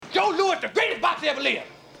boxer ever lived.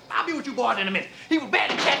 I'll be with you boys in a minute. He was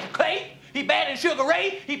bad in Cassius Clay. He bad in Sugar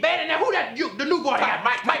Ray. He bad in that. Who that? The new boy got?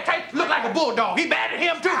 Mike Tyson. Look like a bulldog. He bad at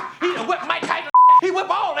him too. He done whipped Mike Tyson. He whipped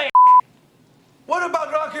all that. What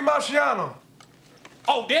about Rocky Marciano?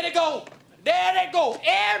 Oh, there they go. There they go.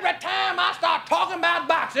 Every time I start talking about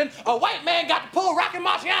boxing, a white man got to pull Rocky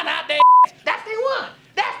Marciano out there. That's they one.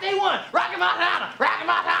 That's they one. Rocky Marciano. Rocky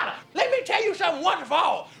Marciano. Let me tell you something wonderful.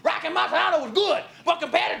 All. Rocky Marciano was good, but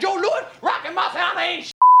compared to Joe Louis, Rocky Marciano ain't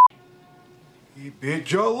shit. He beat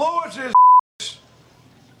Joe Louis's.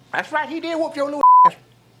 That's right. He did whoop Joe Louis.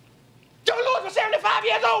 Joe Louis was 75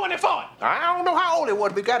 years old when they fought. I don't know how old he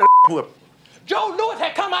was, but he got a whoop. Joe Louis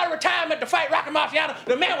had come out of retirement to fight Rocky Marciano.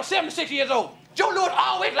 The man was 76 years old. Joe Louis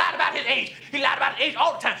always lied about his age. He lied about his age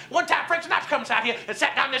all the time. One time, Frank Sinatra comes out here and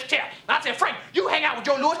sat down in this chair. And I said, Frank, you hang out with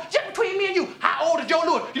Joe Louis. Just between me and you, how old is Joe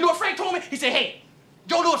Louis? You know what Frank told me? He said, hey,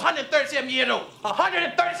 Joe Louis is 137 years old.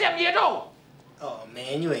 137 years old. Oh,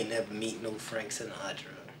 man, you ain't never meet no Frank Sinatra.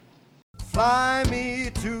 Fly me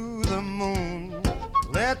to the moon,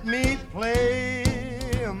 let me play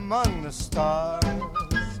among the stars.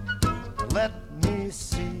 Let me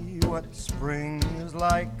see what spring is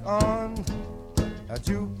like on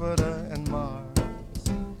Jupiter and Mars.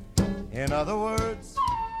 In other words...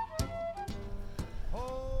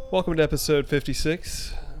 Welcome to episode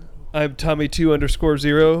 56. I'm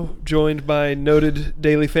Tommy2_0, joined by noted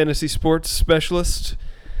daily fantasy sports specialist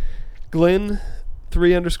Glenn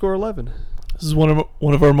 3_11. This is one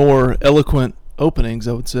of our more eloquent openings,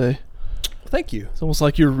 I would say. Thank you. It's almost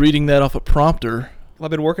like you're reading that off a prompter. I've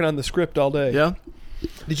been working on the script all day. Yeah?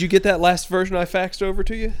 Did you get that last version I faxed over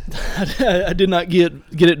to you? I did not get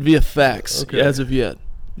it via fax as of yet.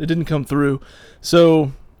 It didn't come through.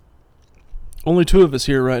 So, only two of us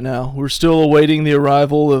here right now. We're still awaiting the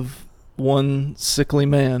arrival of one sickly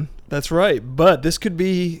man. That's right. But this could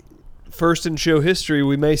be first in show history.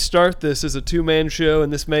 We may start this as a two-man show,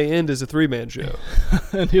 and this may end as a three-man show.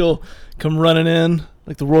 And he'll come running in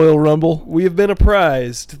like the Royal Rumble. We have been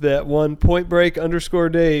apprised that one Point Break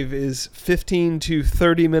 _Dave is 15 to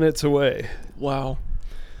 30 minutes away. Wow.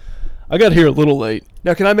 I got here a little late.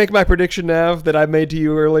 Now, can I make my prediction now that I made to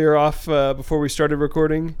you earlier off before we started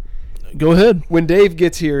recording? Go ahead. When Dave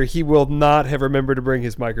gets here, he will not have remembered to bring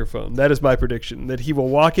his microphone. That is my prediction, that he will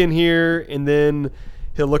walk in here and then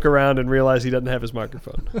he'll look around and realize he doesn't have his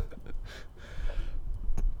microphone.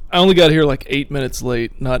 I only got here like 8 minutes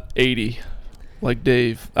late, not 80. Like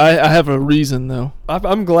Dave. I have a reason, though.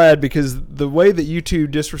 I'm glad, because the way that you two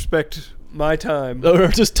disrespect my time. Or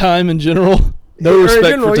just time in general. No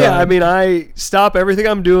respect for time. Yeah, I mean, I stop everything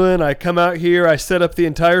I'm doing. I come out here. I set up the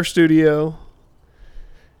entire studio.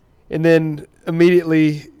 And then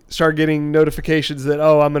immediately start getting notifications that,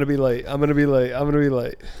 oh, I'm going to be late. I'm going to be late. I'm going to be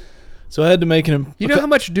late. So I had to make him... You know how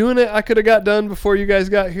much doing it I could have got done before you guys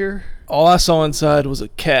got here? All I saw inside was a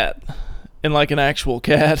cat. And like an actual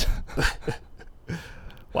cat.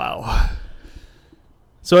 Wow.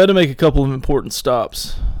 So I had to make a couple of important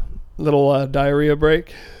stops. Little diarrhea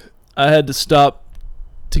break. I had to stop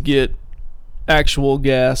to get actual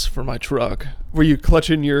gas for my truck. Were you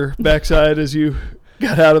clutching your backside as you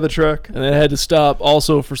got out of the truck? And then I had to stop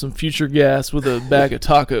also for some future gas with a bag of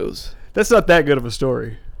tacos. That's not that good of a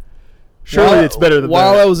story. Surely it's better than that.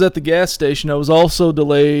 While I was at the gas station, I was also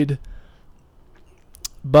delayed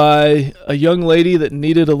by a young lady that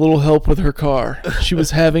needed a little help with her car. She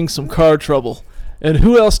was having some car trouble. And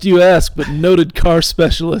who else do you ask but noted car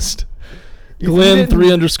specialist Glenn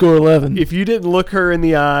 3_11. If you didn't look her in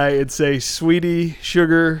the eye and say, sweetie,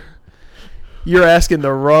 sugar, you're asking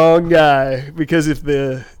the wrong guy, because if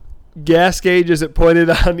the gas gauge isn't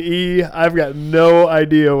pointed on E, I've got no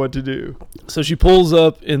idea what to do. So she pulls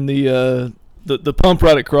up in the pump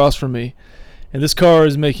right across from me, and this car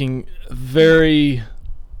is making very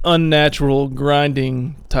unnatural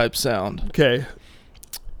grinding type sound. Okay.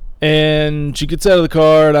 And she gets out of the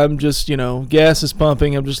car, and I'm just, gas is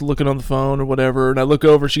pumping. I'm just looking on the phone or whatever, and I look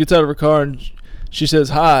over. She gets out of her car, and she says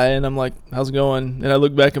hi, and I'm like, how's it going? And I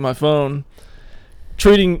look back at my phone,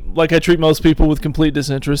 treating like I treat most people, with complete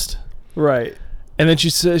disinterest. Right. And then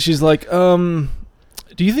she's like, do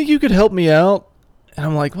you think you could help me out? And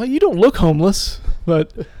I'm like, well, you don't look homeless.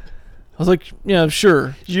 But I was like, yeah,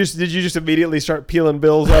 sure. Did you just immediately start peeling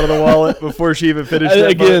bills out of the wallet before she even finished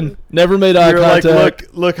that again, button? Never made eye contact. You're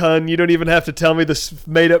like, look, hon, you don't even have to tell me this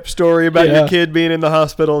made-up story about your kid being in the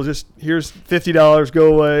hospital. Just, here's $50,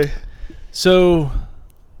 go away. So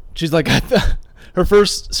she's like, her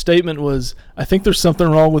first statement was, I think there's something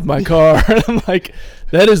wrong with my car. And I'm like,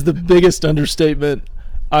 that is the biggest understatement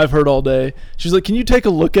I've heard all day. She's like, can you take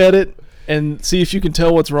a look at it? and see if you can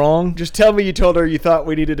tell what's wrong. Just tell me you told her you thought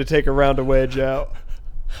we needed to take a round of wedge out.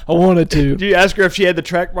 I wanted to. Did you ask her if she had the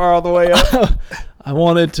track bar all the way up? I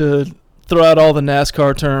wanted to throw out all the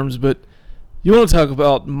NASCAR terms, but you want to talk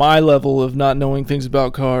about my level of not knowing things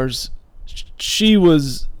about cars. She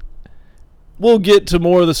was... We'll get to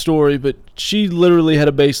more of the story, but she literally had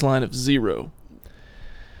a baseline of 0.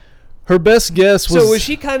 Her best guess was... So was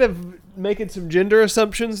she kind of making some gender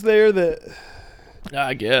assumptions there that...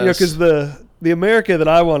 I guess. You know, because the America that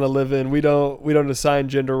I want to live in, we don't assign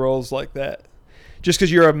gender roles like that. Just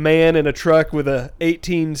because you're a man in a truck with a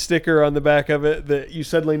 18 sticker on the back of it, that you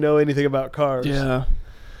suddenly know anything about cars. Yeah.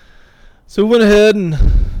 So we went ahead and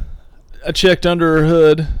I checked under her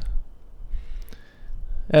hood.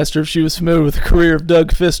 Asked her if she was familiar with the career of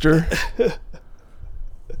Doug Fister. And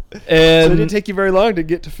So it didn't take you very long to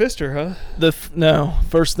get to Fister, huh? No,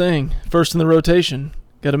 first thing. First in the rotation.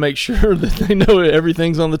 Got to make sure that they know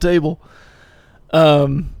everything's on the table.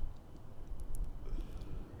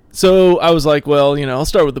 So I was like, well, I'll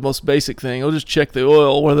start with the most basic thing. I'll just check the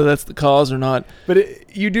oil, whether that's the cause or not.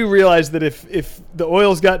 But you do realize that if the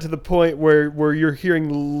oil's got to the point where you're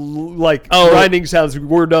hearing grinding sounds,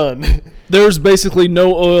 we're done. There's basically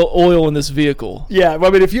no oil in this vehicle. Yeah,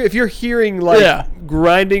 well, I mean, if you're hearing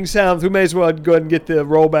grinding sounds, we may as well go ahead and get the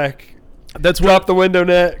rollback. Drop the window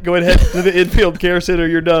net. Go ahead to the infield care center.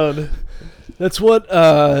 You're done. That's what.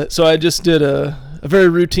 So I just did a very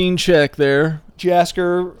routine check there. Did you ask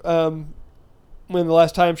her when the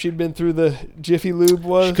last time she'd been through the Jiffy Lube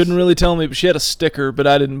was? She couldn't really tell me, but she had a sticker, but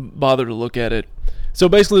I didn't bother to look at it. So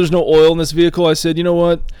basically, there's no oil in this vehicle. I said, you know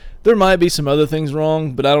what? There might be some other things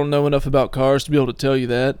wrong, but I don't know enough about cars to be able to tell you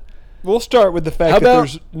that. We'll start with the fact that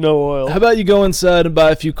there's no oil. How about you go inside and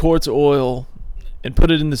buy a few quarts of oil and put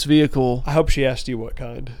it in this vehicle? I hope she asked you what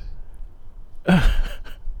kind.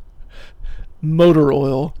 Motor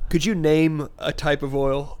oil. Could you name a type of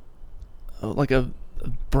oil? Like a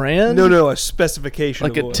brand? No, a specification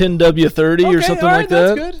like of a oil. 10W30 or something like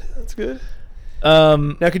that? That's good.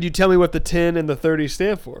 Now, could you tell me what the 10 and the 30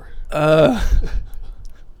 stand for?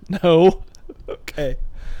 No. Okay.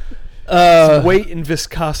 It's weight and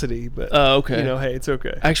viscosity, but okay. Hey, it's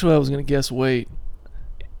okay. Actually, I was going to guess weight.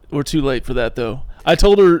 We're too late for that, though. I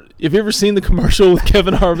told her, have you ever seen the commercial with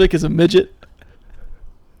Kevin Harvick as a midget?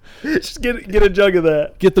 Just get a jug of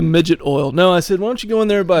that. Get the midget oil. No, I said, why don't you go in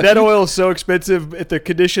there and buy that oil is so expensive at the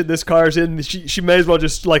condition this car's in. She may as well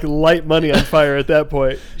just light money on fire at that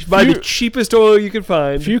point. She buy the cheapest oil you can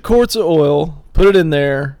find. A few quarts of oil, put it in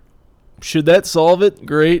there. Should that solve it?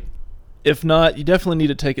 Great. If not, you definitely need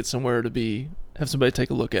to take it somewhere to have somebody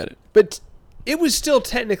take a look at it. But it was still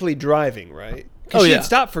technically driving, right? Oh, she yeah. had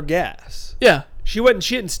stopped for gas. Yeah. She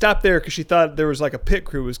didn't stop there because she thought there was a pit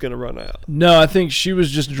crew was going to run out. No, I think she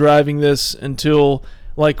was just driving this until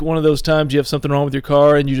one of those times you have something wrong with your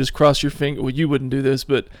car and you just cross your finger. Well, you wouldn't do this,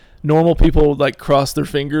 but normal people cross their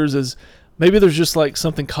fingers as maybe there's just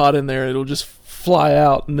something caught in there. It'll just fly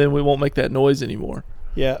out and then we won't make that noise anymore.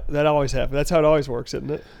 Yeah, that always happens. That's how it always works,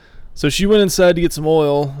 isn't it? So she went inside to get some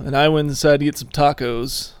oil and I went inside to get some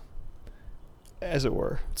tacos. As it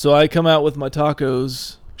were. So I come out with my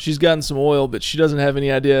tacos. She's gotten some oil, but she doesn't have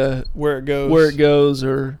any idea where it goes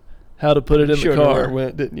or how to put it in the car. Where it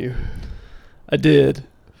went, didn't you? I did.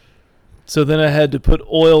 So then I had to put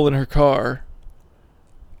oil in her car.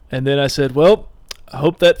 And then I said, well, I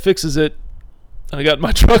hope that fixes it. I got in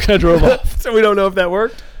my truck and I drove off. So we don't know if that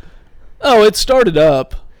worked? Oh, it started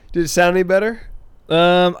up. Did it sound any better?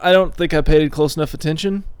 I don't think I paid close enough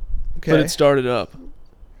attention. Okay. But it started up.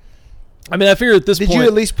 I mean, I figure at this point... Did you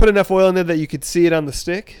at least put enough oil in there that you could see it on the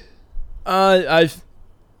stick?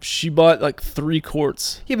 She bought 3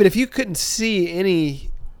 quarts. Yeah, but if you couldn't see any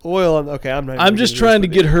oil on... Okay, I'm just trying to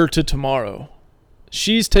get her to tomorrow.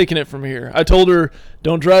 She's taking it from here. I told her,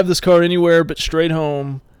 don't drive this car anywhere but straight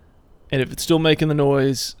home. And if it's still making the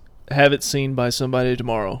noise, have it seen by somebody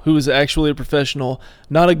tomorrow who is actually a professional,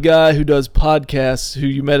 not a guy who does podcasts who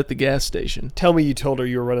you met at the gas station. Tell me you told her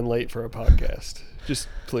you were running late for a podcast. Just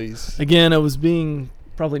please. Again, I was being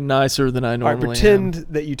probably nicer than I normally am. All right, pretend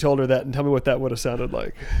that you told her that and tell me what that would have sounded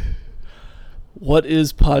like. What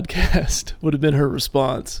is podcast? Would have been her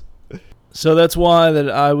response. So that's why that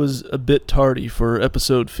I was a bit tardy for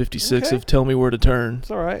episode 56 of Tell Me Where to Turn.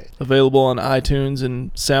 It's all right. Available on iTunes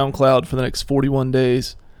and SoundCloud for the next 41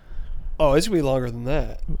 days. Oh, it's going to be longer than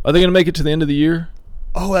that. Are they going to make it to the end of the year?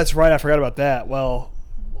 Oh, that's right. I forgot about that. Well,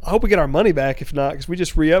 I hope we get our money back. If not, because we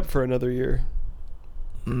just re-up for another year.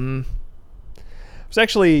 It's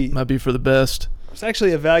actually... Might be for the best. I was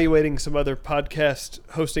actually evaluating some other podcast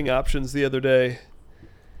hosting options the other day,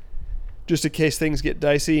 just in case things get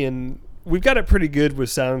dicey, and we've got it pretty good with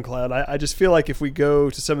SoundCloud. I just feel like if we go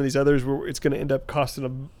to some of these others, it's going to end up costing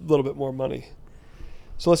a little bit more money.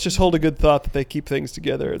 So let's just hold a good thought that they keep things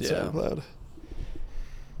together at SoundCloud.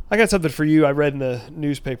 I got something for you I read in the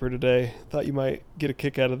newspaper today. Thought you might get a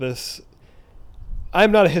kick out of this.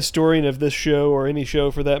 I'm not a historian of this show or any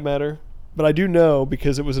show for that matter, but I do know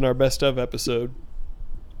because it was in our best of episode.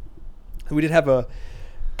 We did have a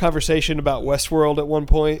conversation about Westworld at one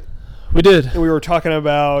point. We did. And we were talking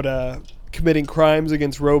about committing crimes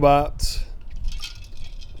against robots.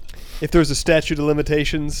 If there's a statute of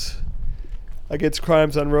limitations against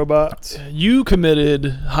crimes on robots. You committed,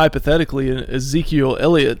 hypothetically, an Ezekiel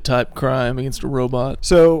Elliott type crime against a robot.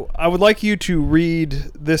 So I would like you to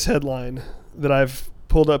read this headline that I've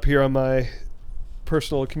pulled up here on my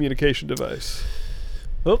personal communication device.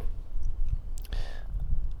 Oh.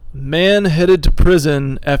 Man headed to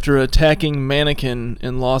prison after attacking mannequin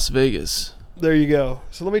in Las Vegas. There you go.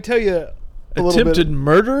 So let me tell you a little Attempted bit.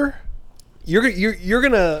 murder? You're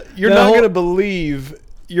not gonna believe.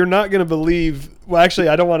 Well, actually,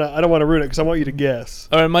 I don't want to ruin it because I want you to guess.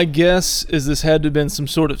 All right, my guess is this had to have been some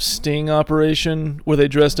sort of sting operation where they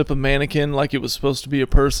dressed up a mannequin like it was supposed to be a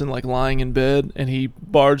person, like lying in bed, and he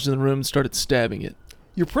barged in the room and started stabbing it.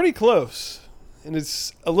 You're pretty close, and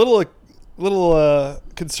it's a little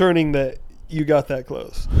concerning that you got that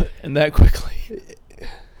close. And that quickly.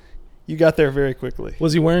 You got there very quickly.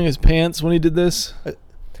 Was he wearing his pants when he did this?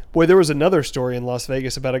 Boy, there was another story in Las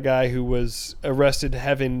Vegas about a guy who was arrested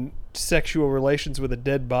having sexual relations with a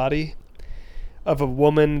dead body of a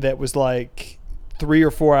woman that was like 3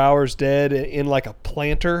 or 4 hours dead in like a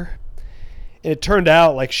planter. And it turned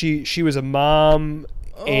out like she was a mom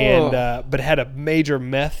and but had a major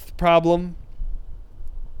meth problem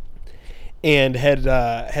and had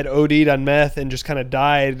OD'd on meth and just kind of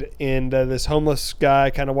died. And this homeless guy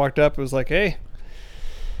kind of walked up and was like, "Hey."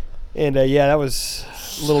 And yeah, that was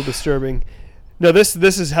a little disturbing. No, this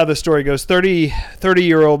is how the story goes.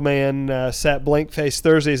 30-year-old man sat blank-faced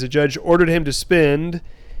Thursday as a judge ordered him to spend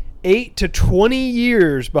 8 to 20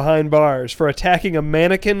 years behind bars for attacking a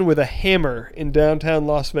mannequin with a hammer in downtown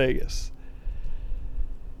Las Vegas.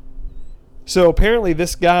 So apparently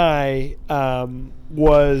this guy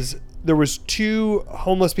there was 2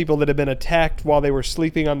 homeless people that had been attacked while they were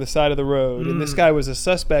sleeping on the side of the road. And this guy was a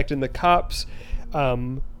suspect, and the cops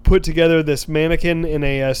put together this mannequin in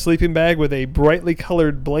a sleeping bag with a brightly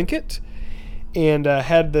colored blanket and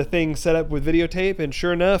had the thing set up with videotape. And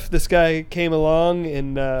sure enough, this guy came along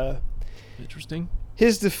and Interesting.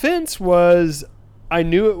 His defense was, I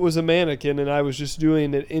knew it was a mannequin and I was just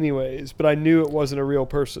doing it anyways, but I knew it wasn't a real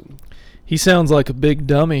person. He sounds like a big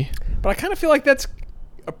dummy. But I kind of feel like that's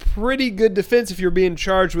a pretty good defense if you're being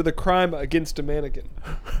charged with a crime against a mannequin.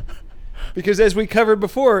 Because as we covered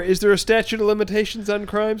before, is there a statute of limitations on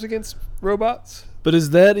crimes against robots? But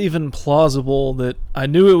is that even plausible that I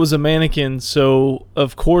knew it was a mannequin, so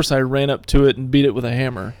of course I ran up to it and beat it with a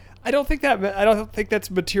hammer? I don't think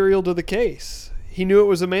that's material to the case. He knew it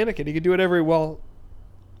was a mannequin. He could do whatever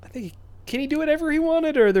can he do whatever he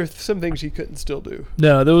wanted, or are there some things he couldn't still do?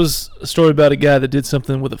 No, there was a story about a guy that did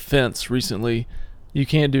something with a fence recently. You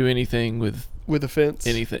can't do anything with a fence?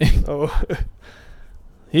 anything. Oh.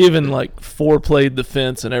 He even foreplayed the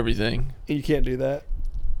fence and everything. You can't do that?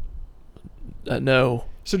 No.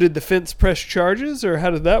 So did the fence press charges, or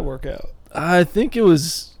how did that work out? I think it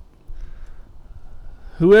was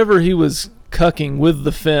whoever he was cucking with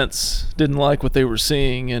the fence didn't like what they were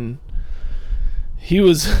seeing, and he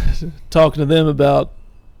was talking to them about,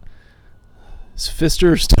 is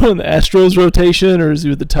Fister still in the Astros rotation, or is he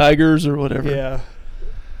with the Tigers or whatever? Yeah.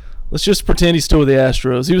 Let's just pretend he's still with the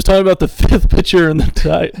Astros. He was talking about the 5th pitcher in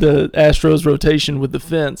the Astros rotation with the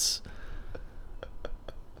fence.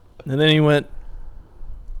 And then he went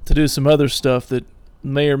to do some other stuff that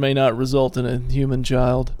may or may not result in a human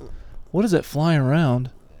child. What is that flying around?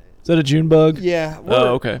 Is that a June bug? Yeah.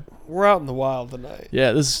 Oh, okay. We're out in the wild tonight.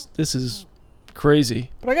 Yeah, this is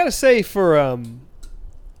crazy. But I got to say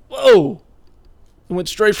Whoa! It went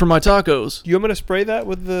straight for my tacos. you want me to spray that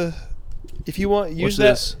with the... If you want, use What's that.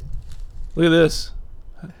 this? Look at this.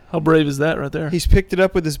 How brave is that right there? He's picked it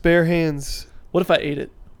up with his bare hands. What if I ate it?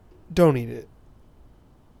 Don't eat it.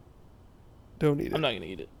 Don't eat it. I'm not going to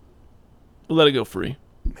eat it. We'll let it go free.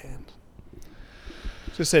 Man.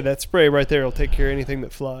 Just say that spray right there will take care of anything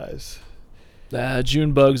that flies.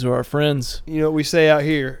 June bugs are our friends. You know what we say out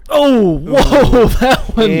here? Oh, whoa,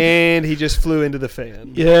 that one. And he just flew into the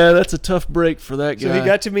fan. Yeah, that's a tough break for that guy. So he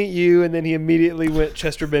got to meet you, and then he immediately went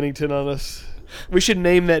Chester Bennington on us. We should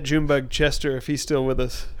name that June bug Chester if he's still with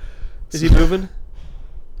us. Is he moving?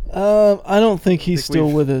 I don't think he's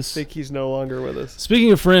still with I us. think he's no longer with us.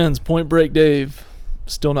 Speaking of friends, Point Break Dave,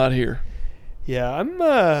 still not here. Yeah, I'm.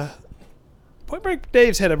 Point Break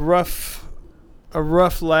Dave's had a rough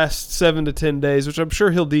last 7 to 10 days, which I'm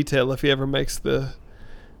sure he'll detail if he ever makes a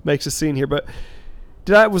scene here. But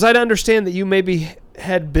was I to understand that you maybe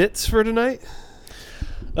had bits for tonight?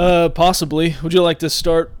 Possibly. Would you like to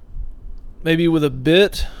start maybe with a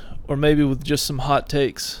bit, or maybe with just some hot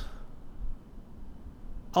takes?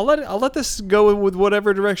 I'll let this go with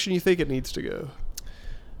whatever direction you think it needs to go.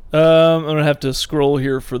 I'm gonna have to scroll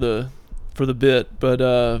here for the bit,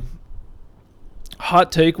 but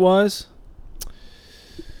hot take wise,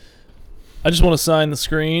 I just want to sign the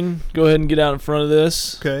screen. Go ahead and get out in front of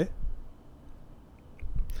this. Okay.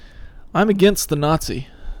 I'm against the Nazi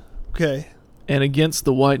Okay. and against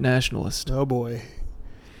the white nationalist. Oh boy.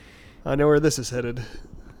 I know where this is headed.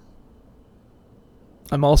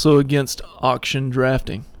 I'm also against auction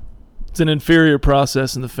drafting. It's an inferior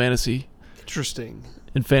process in fantasy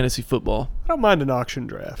football. I don't mind an auction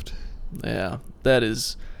draft. Yeah, that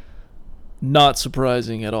is not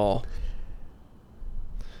surprising at all.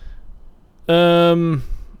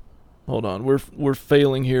 Hold on. We're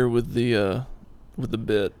failing here with the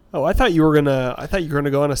bit. Oh, I thought you were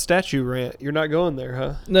gonna go on a statue rant. You're not going there,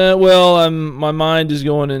 huh? Nah, well, my mind is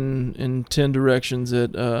going in 10 directions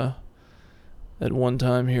at one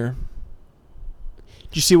time here.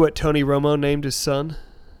 Did you see what Tony Romo named his son?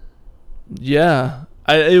 Yeah.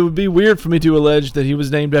 It would be weird for me to allege that he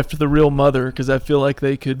was named after the real mother, because I feel like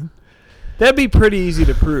they could. That'd be pretty easy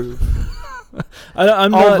to prove. I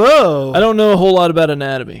don't know a whole lot about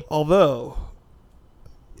anatomy. Although,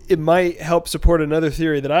 it might help support another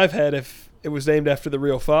theory that I've had if it was named after the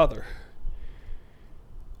real father.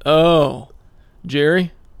 Oh,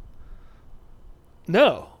 Jerry?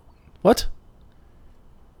 No. What?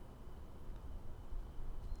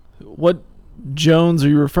 What Jones are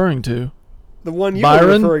you referring to? The one you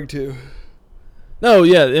Byron? were referring to. No,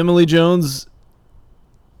 yeah, Emily Jones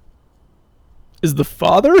is the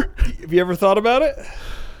father? Have you ever thought about it?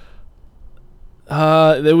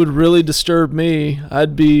 That would really disturb me.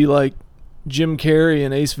 I'd be like Jim Carrey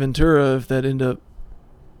and Ace Ventura if that ended up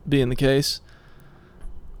being the case.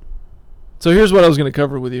 So here's what I was going to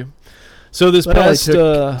cover with you. So this That only past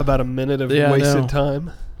took about a minute of yeah, I know. wasted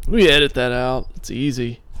time. We edit that out. It's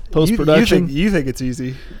easy. Post-production. You think it's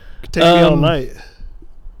easy. Could take me all night.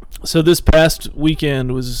 So this past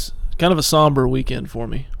weekend was kind of a somber weekend for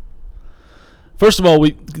me. First of all,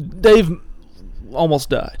 Dave almost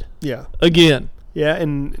died. Yeah. Again. Yeah,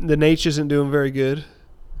 and the Nate isn't doing very good.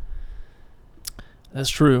 That's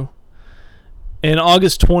true. And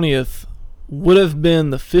August 20th would have been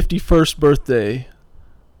the 51st birthday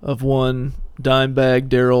of one Dimebag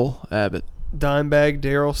Darrell Abbott. Dimebag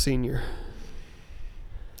Darrell Sr.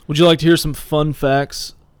 Would you like to hear some fun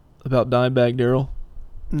facts about Dimebag Darrell?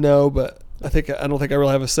 No, but I don't think I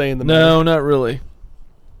really have a say in the matter. No, not really.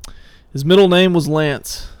 His middle name was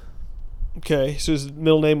Lance. Okay, so his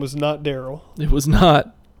middle name was not Darrell. It was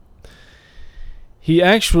not. He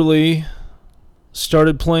actually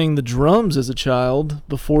started playing the drums as a child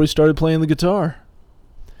before he started playing the guitar,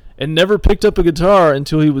 and never picked up a guitar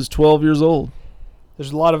until he was 12 years old.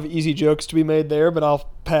 There's a lot of easy jokes to be made there, but I'll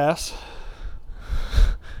pass.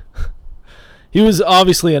 He was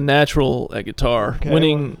obviously a natural at guitar, Okay,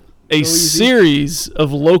 winning well, a so easy. series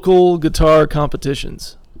of local guitar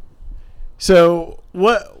competitions. So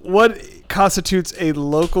what constitutes a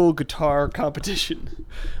local guitar competition?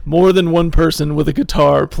 More than one person with a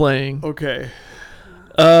guitar playing. Okay.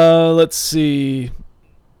 Let's see.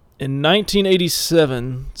 In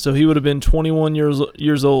 1987, so he would have been 21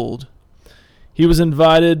 years old, he was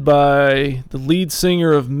invited by the lead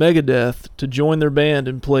singer of Megadeth to join their band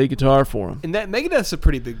and play guitar for him. And that Megadeth's a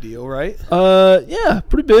pretty big deal, right? Yeah,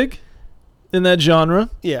 pretty big in that genre.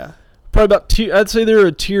 Yeah. Probably about I'd say they're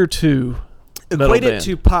a tier 2 metal Equate it band.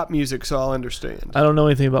 to pop music, so I'll understand. I don't know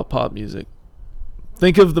anything about pop music.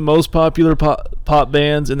 Think of the most popular pop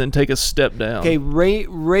bands and then take a step down. Okay, rate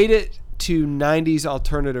it to 90s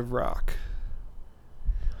alternative rock.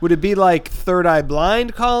 Would it be like Third Eye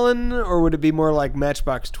Blind, Colin? Or would it be more like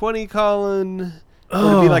Matchbox 20, Colin? Or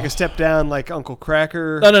would it be like a step down like Uncle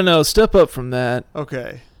Cracker? No. Step up from that.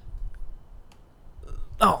 Okay.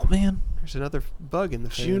 Oh, man. There's another bug in the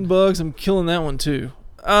fan. June bugs. I'm killing that one, too.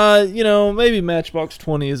 Maybe Matchbox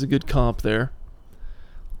 20 is a good comp there.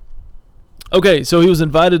 Okay, so he was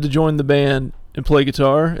invited to join the band and play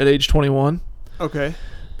guitar at age 21. Okay.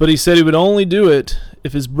 But he said he would only do it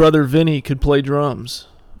if his brother Vinny could play drums.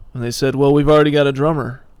 And they said, well, we've already got a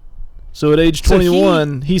drummer. So at age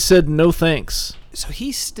 21, he said no thanks. So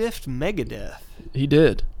he stiffed Megadeth. He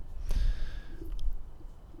did.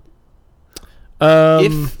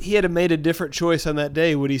 If he had made a different choice on that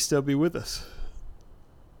day, would he still be with us?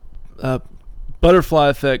 Butterfly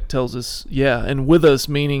effect tells us, yeah, and with us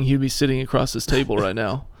meaning he'd be sitting across this table right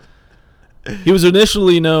now. He was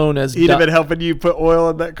initially known as... He'd have been helping you put oil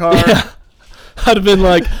in that car? Yeah. I'd have been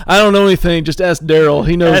like, I don't know anything, just ask Daryl.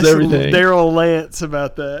 He knows everything. Daryl Lance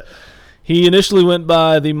about that. He initially went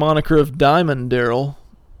by the moniker of Diamond Daryl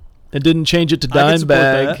and didn't change it to I can support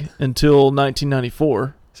Dimebag that. until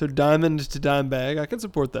 1994. So Diamond to Dimebag. I can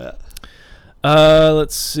support that.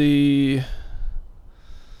 Let's see.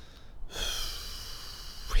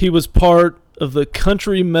 He was part of the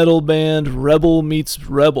country metal band Rebel Meets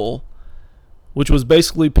Rebel, which was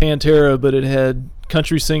basically Pantera, but it had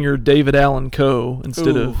country singer David Allan Coe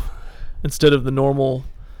instead of the normal.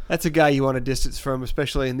 That's a guy you want to distance from,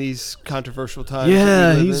 especially in these controversial times. Yeah,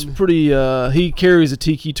 that we live he's in. pretty. He carries a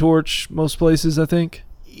tiki torch most places, I think.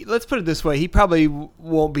 Let's put it this way: he probably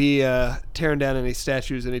won't be tearing down any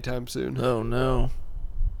statues anytime soon. Oh no.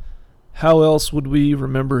 How else would we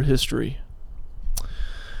remember history?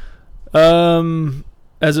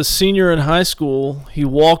 As a senior in high school, he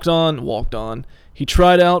walked on. He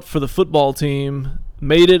tried out for the football team,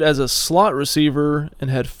 made it as a slot receiver, and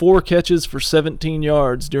had 4 catches for 17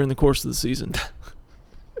 yards during the course of the season.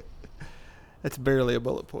 That's barely a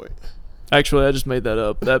bullet point. Actually, I just made that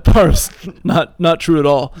up. That part is not true at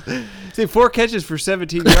all. See, 4 catches for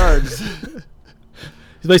 17 yards.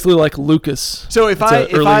 He's basically like Lucas. So if It's I a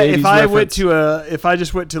early 80s if I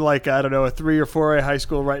just went to like, I don't know, a 3 or 4A high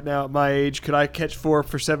school right now at my age, could I catch 4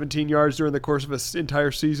 for 17 yards during the course of an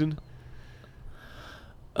entire season?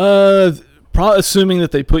 Probably assuming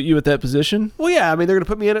that they put you at that position. Well, yeah. I mean, they're going to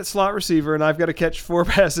put me in at slot receiver, and I've got to catch 4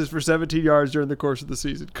 passes for 17 yards during the course of the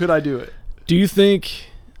season. Could I do it? Do you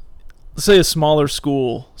think, let's say a smaller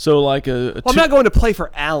school, so like Well, I'm not going to play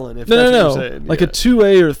for Allen. If no, that's no, what no, you're saying. like Yeah. a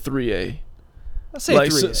 2A or 3A. Let's say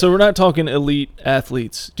Like, 3. so we're not talking elite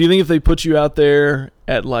athletes. Do you think if they put you out there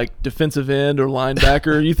at like defensive end or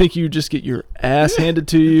linebacker, you think you just get your ass handed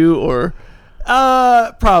to you, or?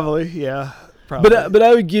 Probably, yeah. Probably. But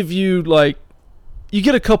I would give you like, you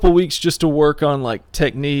get a couple weeks just to work on like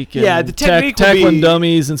technique and Yeah, the technique would tackling be-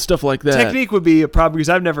 dummies and stuff like that. Technique would be a problem because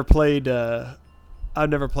I've never played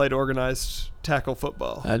organized tackle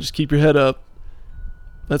football. Just keep your head up.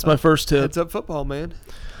 That's my first tip. Heads up football, man.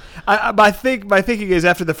 My thinking is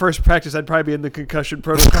after the first practice, I'd probably be in the concussion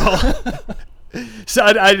protocol. So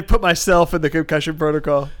I'd put myself in the concussion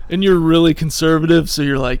protocol. And you're really conservative, so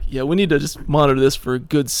you're like, yeah, we need to just monitor this for a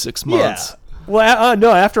good 6 months. Yeah. Well,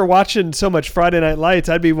 no. After watching so much Friday Night Lights,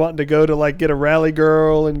 I'd be wanting to go to like get a rally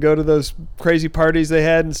girl and go to those crazy parties they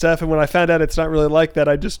had and stuff. And when I found out it's not really like that,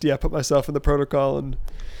 I just put myself in the protocol and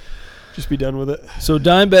just be done with it. So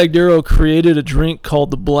Dimebag Darrell created a drink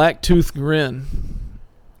called the Black Tooth Grin.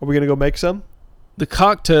 Are we gonna go make some? The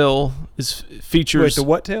cocktail features Wait, the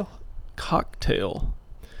what tail? cocktail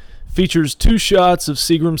features 2 shots of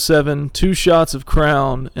Seagram 7, 2 shots of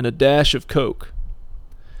Crown, and a dash of Coke.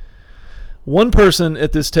 One person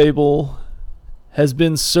at this table has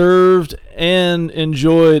been served and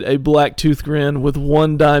enjoyed a Black Tooth Grin with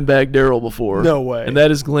 1 Dimebag Darrell before. No way. And that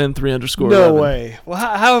is Glenn 3_11. No way. Well,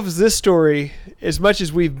 how is this story, as much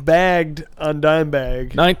as we've bagged on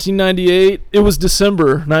Dimebag? 1998. It was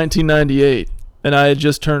December 1998, and I had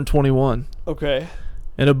just turned 21. Okay.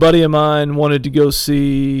 And a buddy of mine wanted to go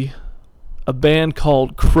see a band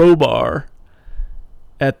called Crowbar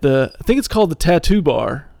at I think it's called the Tattoo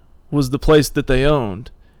Bar, was the place that they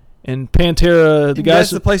owned. And Pantera, the guys...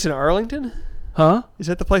 That's the place in Arlington? Huh? Is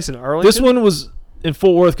that the place in Arlington? This one was in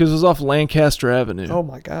Fort Worth because it was off Lancaster Avenue. Oh,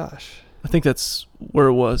 my gosh. I think that's where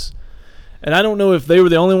it was. And I don't know if they were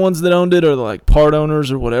the only ones that owned it or like part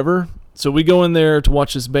owners or whatever. So we go in there to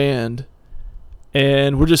watch this band,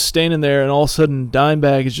 and we're just standing there, and all of a sudden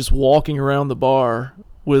Dimebag is just walking around the bar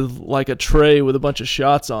with like a tray with a bunch of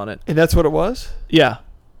shots on it. And that's what it was? Yeah.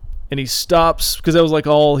 And he stops because that was like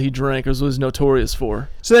all he drank. It was what he was notorious for.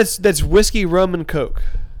 So that's whiskey, rum, and Coke.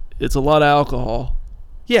 It's a lot of alcohol.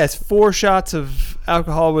 Yeah, it's 4 shots of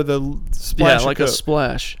alcohol with a splash Yeah, like of a Coke.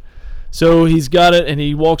 splash. So he's got it, and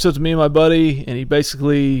he walks up to me and my buddy, and he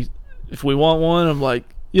basically, if we want one, I'm like,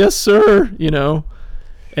 yes, sir, you know.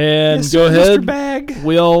 And Yes, go sir, ahead. Mr. Bag.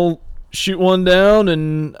 We all shoot one down,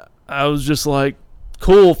 and I was just like,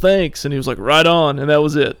 cool, thanks. And he was like, right on, and that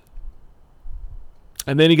was it.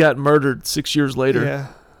 And then he got murdered 6 years later. Yeah,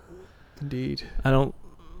 indeed.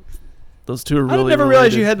 Those two are really I never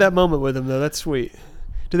realized related. you had that moment with him, though. That's sweet.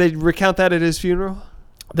 Did they recount that at his funeral?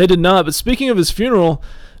 They did not, but speaking of his funeral,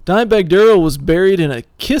 Dimebag Darrell was buried in a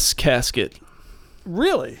Kiss casket.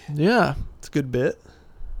 Really? Yeah. It's a good bit.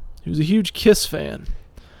 He was a huge Kiss fan.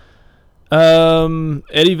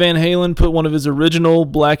 Eddie Van Halen put one of his original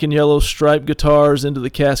black and yellow striped guitars into the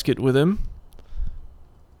casket with him.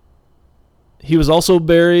 He was also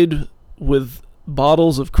buried with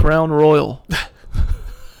bottles of Crown Royal.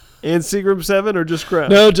 And Seagram 7 or just Crown?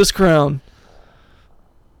 No, just Crown.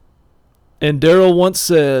 And Daryl once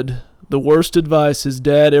said the worst advice his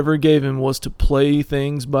dad ever gave him was to play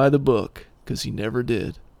things by the book, because he never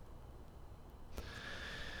did.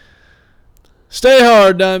 Stay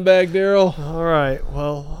hard, Dimebag Daryl. All right.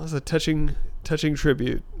 Well, that was a touching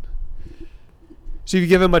tribute. So have you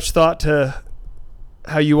given much thought to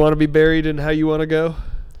how you want to be buried and how you want to go?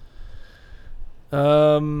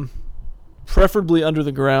 Preferably under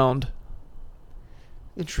the ground.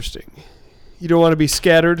 Interesting. You don't want to be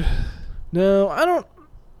scattered, No, I don't.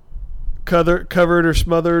 covered or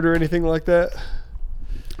smothered or anything like that?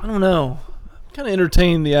 I don't know. I'm kind of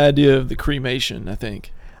entertaining the idea of the cremation, I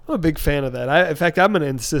think. I'm a big fan of that. In fact, I'm going to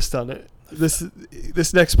insist on it.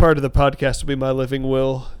 This next part of the podcast will be my living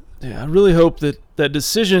will. Yeah, I really hope that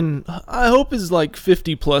decision, I hope, is like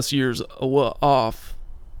 50 plus years off.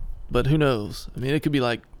 But who knows? I mean, it could be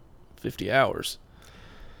like 50 hours.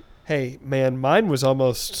 Hey, man, mine was I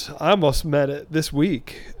almost met it this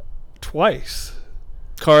week twice.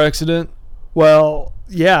 Car accident? Well,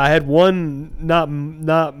 yeah, I had one, not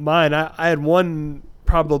mine. I had one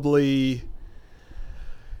probably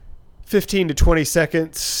 15 to 20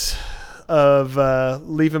 seconds of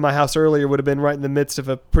leaving my house earlier would have been right in the midst of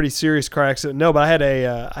a pretty serious car accident. No, but I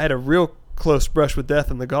had a real close brush with death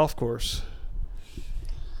on the golf course.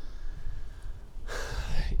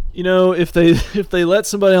 You know, if they let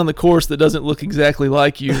somebody on the course that doesn't look exactly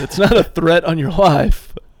like you, it's not a threat on your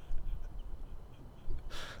life.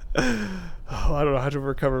 Oh, I don't know how to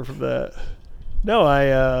recover from that. No,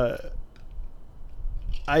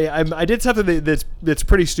 I did something that's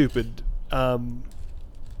pretty stupid, and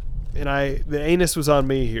the anus was on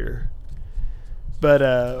me here,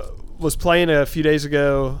 but was playing a few days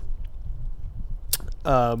ago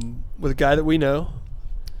with a guy that we know.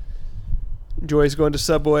 Enjoys going to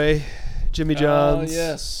Subway, Jimmy John's. Oh,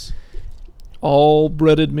 yes. All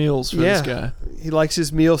breaded meals for this guy. He likes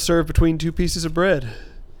his meal served between two pieces of bread.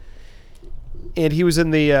 And he was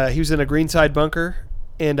in a greenside bunker,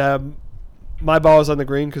 and my ball was on the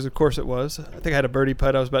green because of course it was. I think I had a birdie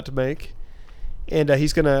putt I was about to make, and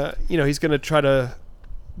he's gonna try to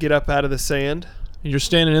get up out of the sand. You're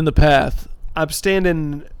standing in the path. I'm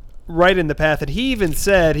standing right in the path, and he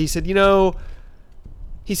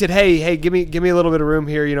said, hey, give me a little bit of room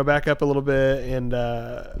here, back up a little bit, and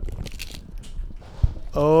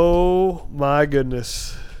oh my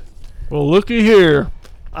goodness. Well, looky here.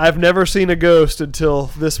 I've never seen a ghost until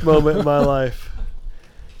this moment in my life.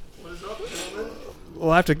 What is up, gentlemen?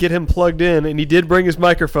 We'll have to get him plugged in, and he did bring his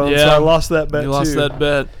microphone, so I lost that bet too. You lost that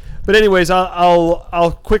bet. But anyways,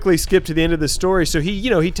 I'll quickly skip to the end of the story. So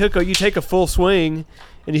you take a full swing,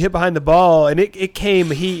 and you hit behind the ball, and it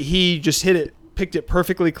came. He just hit it, picked it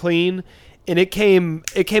perfectly clean, and it came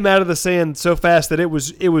out of the sand so fast that it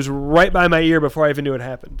was right by my ear before I even knew it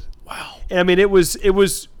happened. Wow. And I mean, it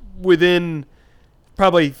was within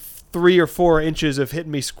probably 3 or 4 inches of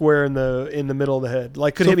hitting me square in the middle of the head.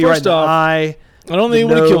 Like, could hit me right in the eye. I don't think it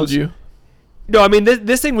would have killed you. No, I mean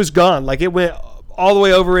this thing was gone. Like, it went all the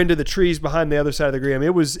way over into the trees behind the other side of the green. I mean,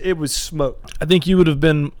 it was smoked. I think you would have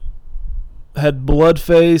had blood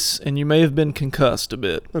face, and you may have been concussed a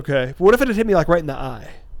bit. Okay. But what if it had hit me like right in the eye?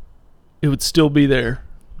 It would still be there.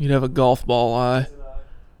 You'd have a golf ball eye.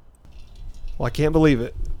 Well, I can't believe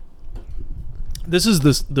it. This is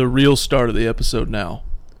the real start of the episode now.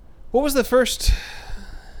 What was the first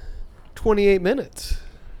 28 minutes?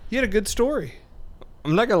 You had a good story.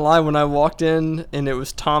 I'm not gonna lie, when I walked in and it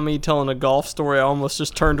was Tommy telling a golf story, I almost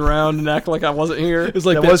just turned around and acted like I wasn't here. It was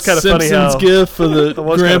like That that was kinda funny Simpsons how- gif of the That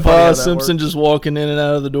was kinda funny how Grandpa that Simpson worked. just walking in and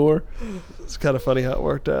out of the door. It's kind of funny how it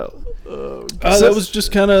worked out. That was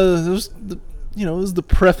just kind of, it was the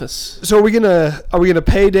preface. So are we gonna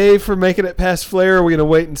pay Dave for making it past Flair, or are we gonna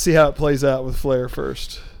wait and see how it plays out with Flair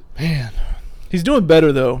first? Man, he's doing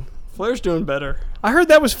better though. Flair's doing better. I heard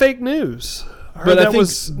that was fake news. I heard But I that think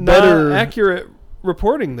was better- not accurate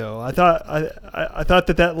reporting, though. I thought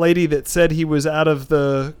that lady that said he was out of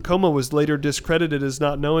the coma was later discredited as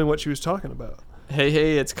not knowing what she was talking about.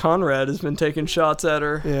 Hey, it's Conrad has been taking shots at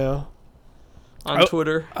her Yeah. on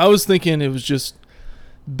Twitter. I was thinking it was just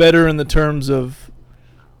better in the terms of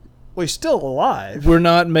Well, he's still alive. we're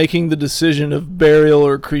not making the decision of burial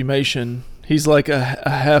or cremation. He's like a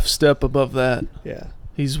half step above that. Yeah.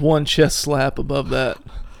 He's one chest slap above that.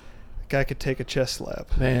 Guy could take a chest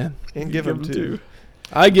slap Man. and give him two.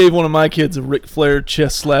 I gave one of my kids a Ric Flair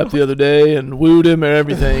chest slap the other day and wooed him and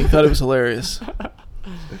everything. Thought it was hilarious.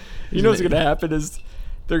 You know what's gonna happen is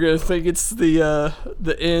they're gonna think it's the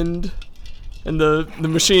end, and the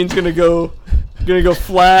machine's gonna go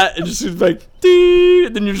flat and just like dee,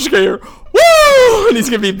 and then you're just gonna hear woo, and he's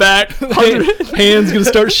gonna be back. Hands gonna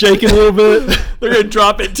start shaking a little bit. They're gonna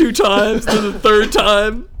drop it 2 times, then the 3rd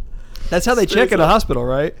time. That's how they check in a hospital,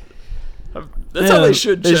 right? That's how they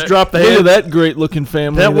should They check. just drop the Look at hand. that great looking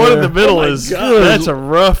family. That one in there. the middle Oh my is God. that's a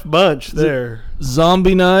rough bunch there.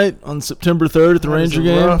 Zombie night on September 3rd at the That is Ranger a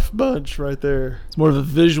game. rough bunch right there. It's more of a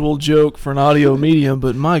visual joke for an audio medium,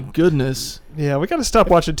 but my goodness. Yeah, we got to stop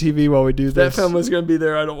watching TV while we do If that this. family's gonna be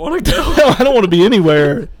there, I don't want to go. I don't want to be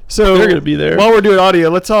anywhere. So They're gonna be there. While we're doing audio,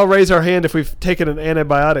 let's all raise our hand if we've taken an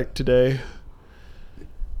antibiotic today.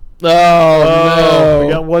 Oh, no.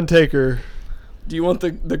 We got one taker. Do you want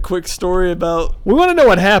the quick story about? We want to know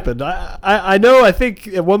what happened. I know. I think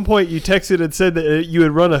at one point you texted and said that you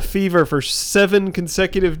had run a fever for 7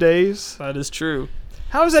 consecutive days. That is true.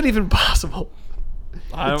 How is that even possible?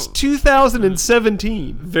 It's don't-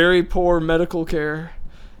 2017. Very poor medical care.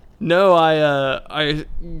 No, I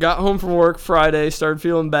got home from work Friday, started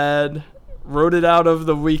feeling bad, wrote it out over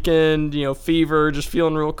the weekend, fever, just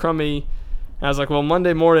feeling real crummy. And I was like, well,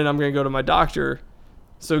 Monday morning I'm going to go to my doctor.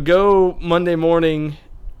 So go Monday morning,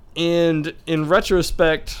 and in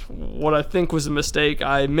retrospect, what I think was a mistake,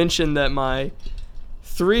 I mentioned that my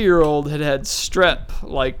 3-year-old had strep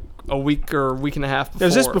like a week or week and a half before.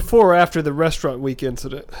 Is this before or after the restaurant week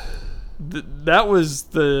incident? That was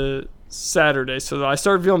the Saturday. So I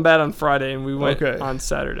started feeling bad on Friday, and we went Okay. on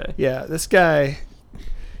Saturday. Yeah, this guy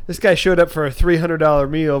showed up for a $300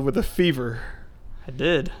 meal with a fever. I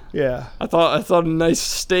did. Yeah. I thought a nice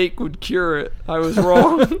steak would cure it. I was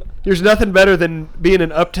wrong. There's nothing better than being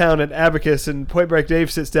in Uptown at Abacus and Point Break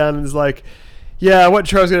Dave sits down and is like, yeah, I want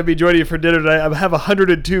Charles going to be joining you for dinner tonight. I have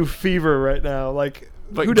 102 fever right now. Like,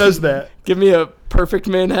 But who does that? Give me a perfect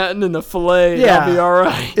Manhattan and a filet. Yeah. I'll be all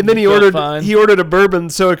right. And then he Felt fine. ordered a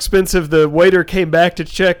bourbon so expensive the waiter came back to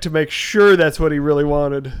check to make sure that's what he really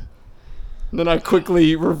wanted. Then I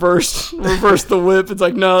quickly reversed the whip. It's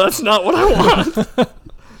like, no, that's not what I want.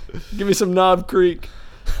 Give me some Knob Creek.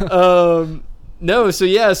 No, so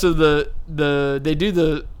they do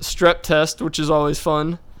the strep test, which is always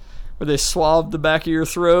fun, where they swab the back of your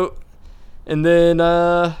throat, and then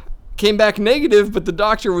came back negative. But the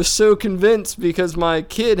doctor was so convinced because my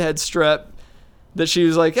kid had strep that she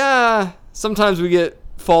was like, sometimes we get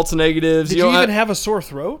false negatives. Did you even have a sore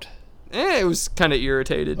throat? It was kind of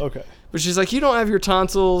irritated. Okay. But she's like, you don't have your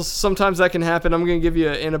tonsils. Sometimes that can happen. I'm going to give you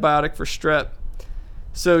an antibiotic for strep.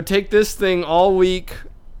 So take this thing all week.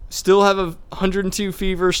 Still have a 102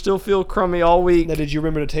 fever. Still feel crummy all week. Now, did you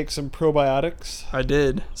remember to take some probiotics? I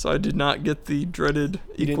did. So I did not get the dreaded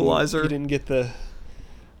You didn't- equalizer. You didn't get the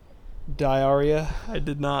diarrhea? I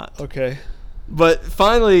did not. Okay. But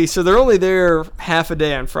finally, so they're only there half a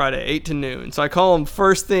day on Friday, 8 to noon. So I call them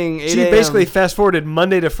first thing, 8 So you a.m. basically fast forwarded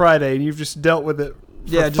Monday to Friday, and you've just dealt with it for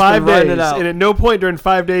Yeah, just 5 been riding days. it out. And at no point during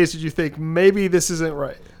 5 days did you think maybe this isn't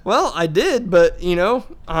right. Well, I did, but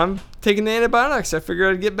I'm taking the antibiotics. I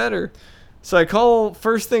figured I'd get better. So I call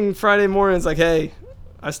first thing Friday morning. It's like, hey,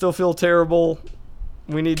 I still feel terrible.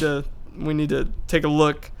 We need to take a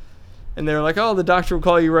look. And they're like, oh, the doctor will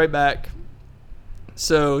call you right back.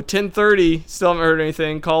 So 10:30, still haven't heard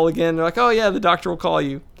anything. Call again. They're like, oh yeah, the doctor will call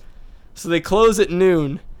you. So they close at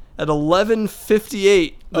noon. At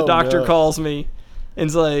 11:58, the Oh, doctor no. calls me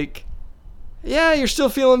and's like, yeah, you're still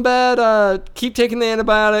feeling bad. Keep taking the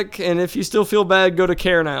antibiotic, and if you still feel bad, go to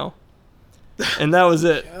care now. And that was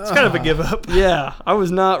it. It's kind of a give up. Yeah, I was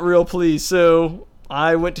not real pleased. So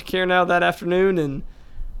I went to care now that afternoon, and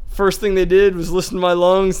first thing they did was listen to my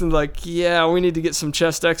lungs and like, yeah, we need to get some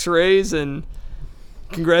chest x-rays, and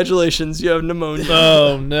congratulations, you have pneumonia.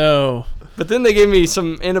 Oh, no. But then they gave me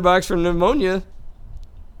some antibiotics for pneumonia.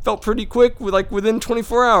 Felt pretty quick, within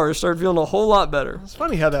 24 hours, started feeling a whole lot better. It's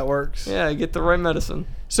funny how that works. Yeah, I get the right medicine.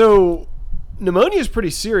 So pneumonia is pretty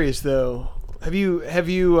serious, though. Have you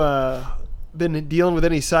been dealing with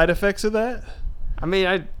any side effects of that? I mean,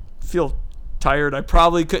 I feel tired. I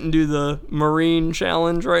probably couldn't do the marine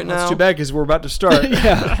challenge right now. That's too bad because we're about to start.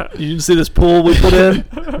 Yeah. You didn't see this pool we put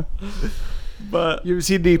in? But You ever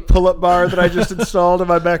seen the pull-up bar that I just installed on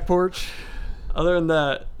my back porch? other than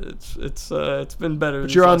that, it's been better. But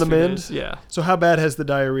these you're on last the few mend? days. Yeah. So how bad has the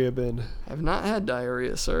diarrhea been? I have not had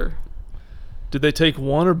diarrhea, sir. Did they take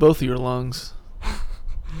one or both of your lungs?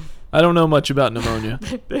 I don't know much about pneumonia.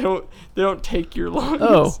 They don't take your lungs.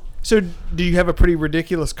 Oh. So do you have a pretty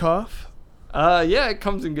ridiculous cough? Yeah, it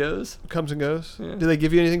comes and goes. Comes and goes? Yeah. Do they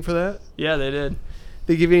give you anything for that? Yeah, they did.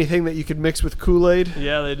 They give you anything that you could mix with Kool-Aid?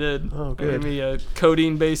 Yeah, they did. Oh, They good. gave me a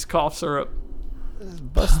codeine-based cough syrup.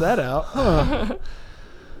 Bust that out.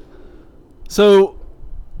 So,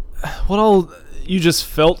 you just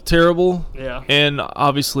felt terrible, Yeah, and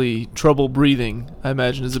obviously trouble breathing, I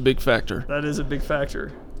imagine, is a big factor. that is a big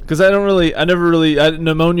factor. Because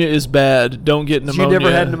pneumonia is bad. Don't get pneumonia. You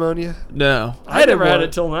never had pneumonia? No. I never had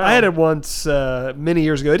it till now. I had it once many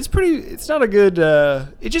years ago. It's not a good.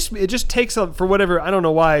 It just takes for whatever. I don't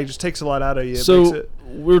know why. It just takes a lot out of you. It makes So it,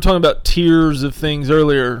 we were talking about tiers of things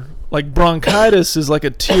earlier. Like bronchitis is like a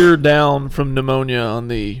tier down from pneumonia on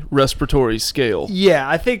the respiratory scale. yeah,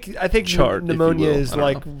 I think Chart, if you pneumonia will. is I don't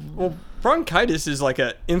like know. Well, bronchitis is like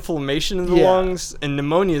a inflammation of the Yeah. lungs, and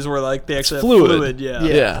pneumonia is where like they actually have fluid. fluid. Yeah.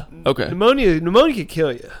 Yeah. Okay. pneumonia can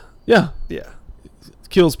kill you. Yeah. Yeah.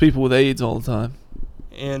 Kills people with AIDS all the time.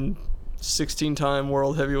 And 16-time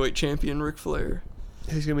world heavyweight champion Ric Flair.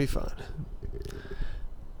 He's gonna be fun.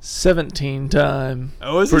 17-time.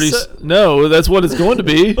 Oh, is it? No, that's what it's going to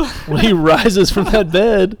be when he rises from that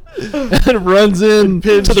bed and runs in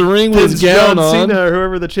to the ring with his Pins gown John on. Cena or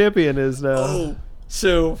whoever the champion is now. Oh,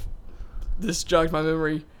 so this jogged my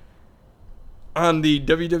memory. On the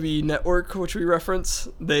WWE Network, which we reference,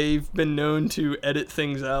 they've been known to edit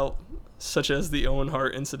things out, such as the Owen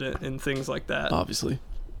Hart incident and things like that. Obviously.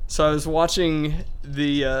 So I was watching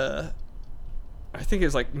the, I think it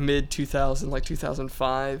was like mid-2000, like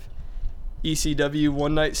 2005, ECW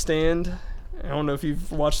One Night Stand. I don't know if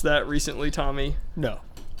you've watched that recently, Tommy. No.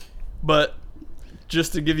 But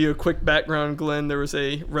just to give you a quick background, Glenn, there was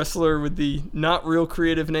a wrestler with the not real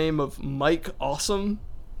creative name of Mike Awesome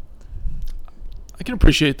I can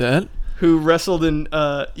appreciate that. who wrestled in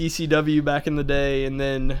ECW back in the day and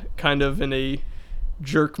then kind of in a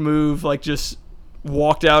jerk move, like just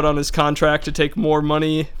walked out on his contract to take more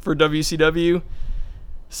money for WCW.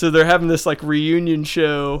 So they're having this like reunion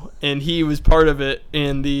show and he was part of it,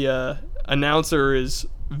 and the announcer is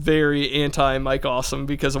very anti Mike Awesome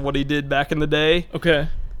because of what he did back in the day. Okay.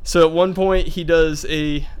 So at one point he does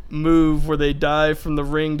a move where they dive from the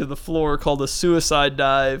ring to the floor called a suicide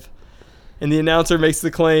dive, and the announcer makes the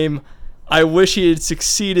claim, "I wish he had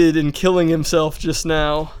succeeded in killing himself just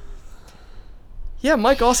now." Yeah,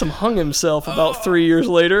 Mike Awesome hung himself about 3 years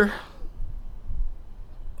later.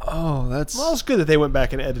 Oh, that's... Well, it's good that they went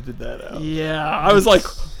back and edited that out. Yeah, I was like,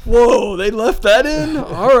 whoa, they left that in?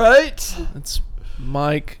 All right. That's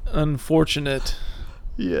Mike unfortunate.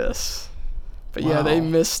 Yes. But Wow. yeah, they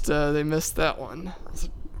missed that one.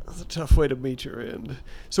 That's a tough way to meet your end.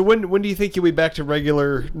 So when do you think you'll be back to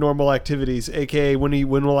regular, normal activities? AKA, when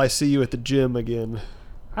will I see you at the gym again?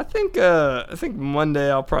 I think Monday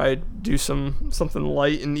I'll probably do something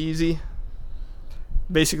light and easy.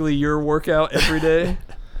 Basically your workout every day.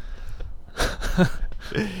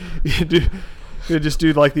 You just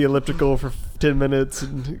do like the elliptical for 10 minutes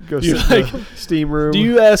and go You sit in the steam room. Do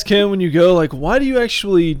you ask him when you go, like, why do you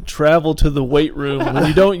actually travel to the weight room when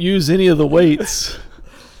you don't use any of the weights?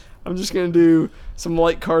 I'm just gonna do some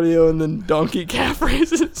light cardio and then donkey calf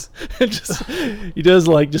raises. He does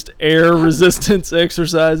like just air resistance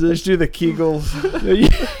exercises. Just do the Kegels.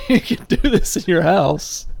 You can do this in your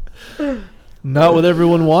house. Not with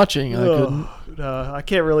everyone watching. I couldn't. I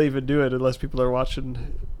can't really even do it unless people are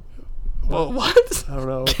watching. Well, what? I don't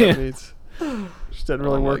know what Can't. that means. Just doesn't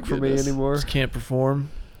really Oh my work for me goodness. anymore. Just can't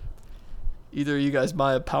perform. Either you guys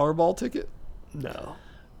buy a Powerball ticket. No.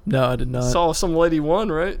 No, I did not. Saw some lady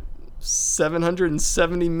won, right?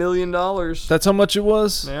 $770 million. That's how much it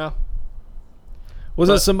was? Yeah. Was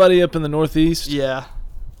that somebody up in the Northeast? Yeah.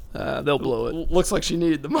 They'll blow it. Looks like she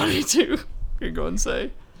needed the money too. I can go and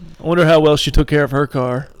say. I wonder how well she took care of her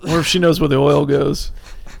car. I wonder if she knows where the oil goes.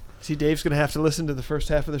 See, Dave's going to have to listen to the first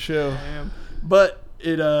half of the show. But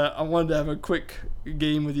I wanted to have a quick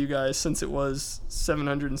game with you guys since it was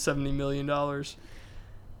 $770 million.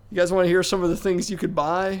 You guys want to hear some of the things you could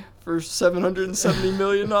buy for $770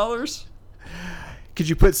 million? Could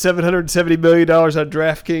you put $770 million on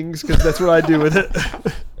DraftKings? Because that's what I do with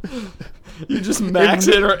it. You just max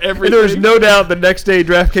it or everything. And there's no doubt the next day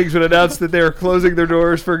DraftKings would announce that they are closing their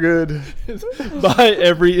doors for good. Buy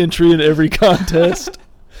every entry in every contest.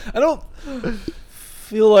 I don't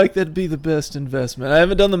feel like that'd be the best investment. I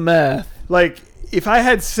haven't done the math. Like, if I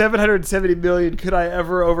had $770 million, could I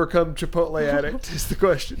ever overcome Chipotle Addict? Is the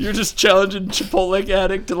question. You're just challenging Chipotle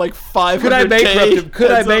Addict to like 500K. Could I bankrupt him? Could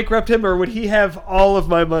I heads up. bankrupt him, or would he have all of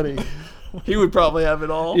my money? He would probably have it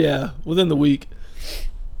all. Yeah, within the week.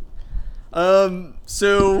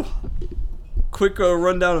 So quick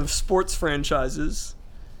rundown of sports franchises.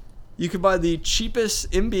 You could buy the cheapest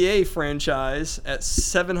NBA franchise at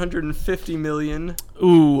 $750 million.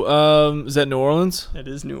 Ooh, is that New Orleans? That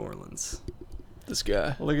is New Orleans. This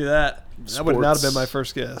guy. Look at that. That would not have been my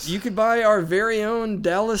first guess. You could buy our very own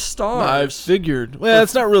Dallas I Stars. figured. Well,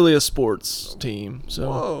 it's not really a sports team, so.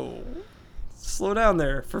 Whoa. Slow down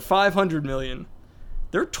there. For $500 million.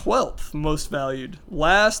 They're 12th most valued.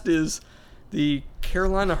 Last is the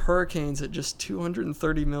Carolina Hurricanes at just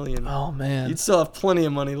 $230 million. Oh man. You'd still have plenty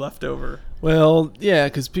of money left over. Well, yeah,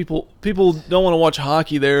 because people don't want to watch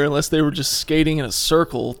hockey there unless they were just skating in a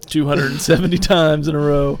circle 270 times in a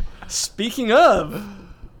row. Speaking of,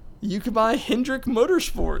 you could buy Hendrick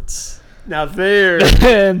Motorsports Now there's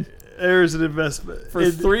an investment. for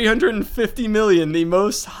 $350 million, the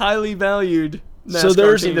most highly valued NASCAR So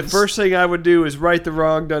there's teams. The first thing I would do is right the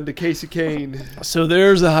wrong done to Casey Kane. So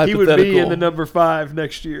there's a He hypothetical. would be in the number 5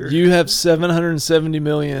 next year. You have $770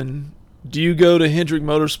 million. Do you go to Hendrick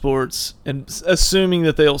Motorsports and assuming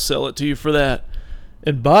that they'll sell it to you for that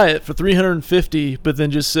and buy it for $350, but then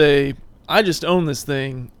just say, I just own this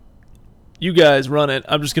thing. You guys run it.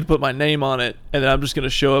 I'm just going to put my name on it, and then I'm just going to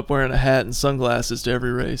show up wearing a hat and sunglasses to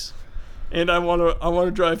every race. And I want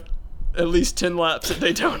to drive at least 10 laps at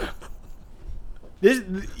Daytona. This,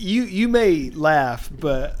 you may laugh,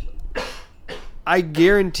 but I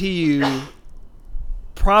guarantee you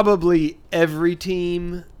probably every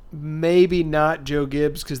team, maybe not Joe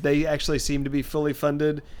Gibbs because they actually seem to be fully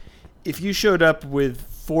funded. If you showed up with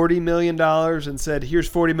 $40 million and said, here's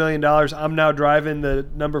 $40 million, I'm now driving the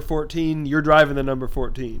number 14, you're driving the number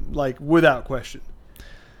 14, like without question.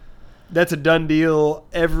 That's a done deal.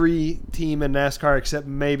 Every team in NASCAR except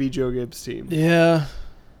maybe Joe Gibbs' team. Yeah.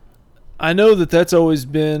 I know that's always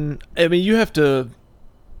been. I mean, you have to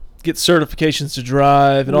get certifications to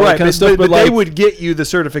drive and all that kind of stuff. But like, they would get you the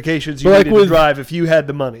certifications you like needed to drive if you had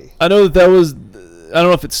the money. I know that was. I don't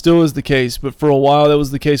know if it still is the case, but for a while that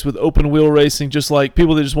was the case with open wheel racing. Just like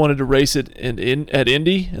people that just wanted to race it at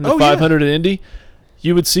Indy and the 500 at Indy,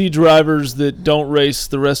 you would see drivers that don't race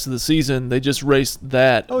the rest of the season. They just race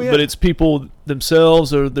that. Oh, yeah. But it's people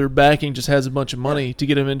themselves or their backing just has a bunch of money to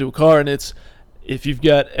get them into a car, and it's. If you've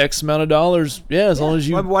got X amount of dollars, as long as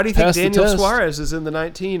you Why do you think pass the Daniel test. Suarez is in the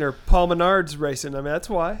 19 or Paul Menard's racing? I mean, that's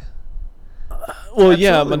why. Well,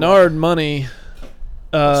 yeah, Absolutely Menard money.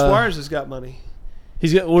 Suarez has got money.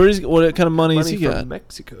 He's got what kind of money has he from got?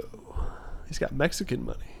 Mexico. He's got Mexican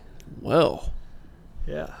money. Well,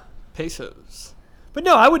 Yeah. Pesos. But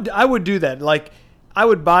no, I would do that. Like, I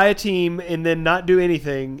would buy a team and then not do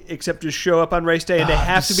anything except just show up on race day, and they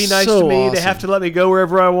have to be nice so to me. awesome. They have to let me go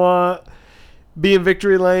wherever I want. Be in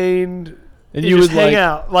victory lane. and And you just would hang like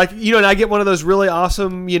out, like, and I get one of those really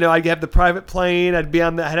awesome. I'd have the private plane. I'd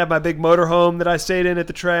have my big motorhome that I stayed in at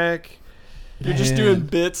the track. You're just doing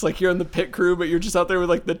bits like you're on the pit crew, but you're just out there with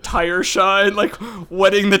like the tire shine, like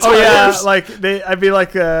wetting the tires. Oh yeah, like I'd be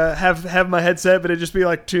like have my headset, but it'd just be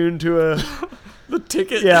like tuned to a the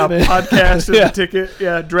ticket. podcast and Yeah. the ticket.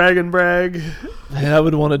 Yeah, drag and brag. man, I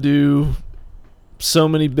would want to do so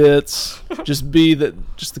many bits. Just be the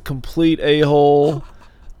complete a-hole.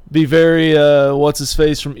 Be very what's his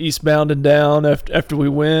face from Eastbound and Down after we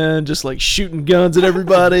win, just like shooting guns at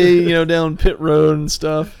everybody, down pit road and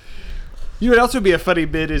stuff. You would also be a funny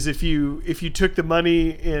bit is if you took the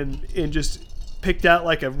money and just picked out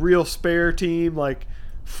like a real spare team like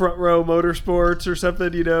Front Row Motorsports or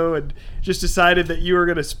something, and just decided that you were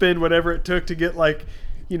going to spend whatever it took to get like,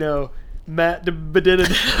 Matt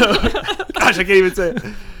DiBenedetto. Gosh, I can't even say it.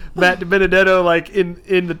 Matt DiBenedetto like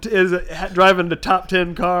driving the top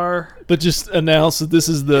 10 car. But just announce that this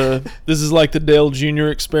is like the Dale Jr.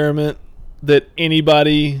 experiment. That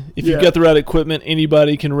anybody, if you've Yeah. got the right equipment,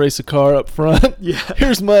 anybody can race a car up front. Yeah.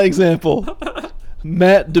 Here's my example.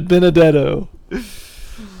 Matt DiBenedetto.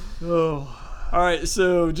 Oh. All right,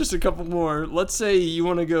 so just a couple more. Let's say you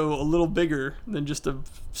want to go a little bigger than just a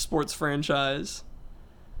sports franchise.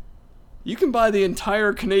 You can buy the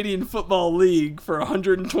entire Canadian Football League for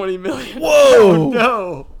 $120 million. Oh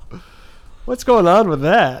no. What's going on with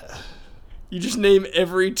that? You just name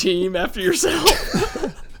every team after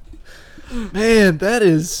yourself. Man, that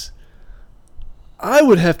is. I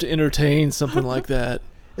would have to entertain something like that.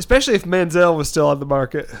 Especially if Manziel was still on the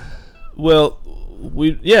market. Well,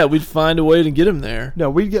 we'd find a way to get him there. No,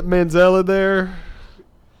 we'd get Manziel in there.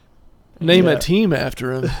 Name Yeah. a team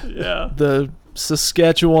after him. Yeah. The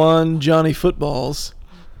Saskatchewan Johnny Footballs.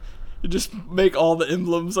 You just make all the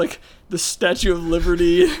emblems like the Statue of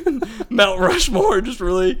Liberty and Mount Rushmore, just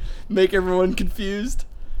really make everyone confused.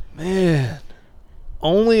 Man,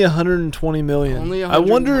 only $120 million. Only I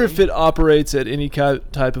wonder $120. if it operates at any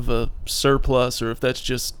type of a surplus or if that's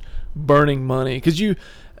just burning money. Because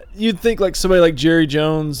you'd think like somebody like Jerry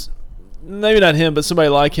Jones, maybe not him, but somebody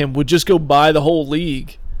like him would just go buy the whole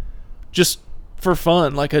league, just for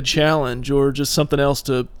fun, like a challenge or just something else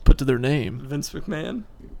to put to their name. Vince McMahon.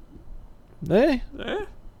 Hey, Eh?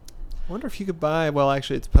 I wonder if you could buy. Well,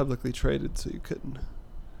 actually, it's publicly traded, so you couldn't.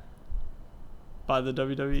 By the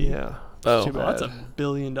WWE. Yeah. Oh. Too Well, that's a bad.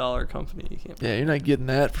 billion-dollar company. You can't. yeah, you're not getting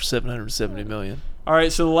that for $770 million. All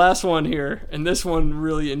right, so the last one here, and this one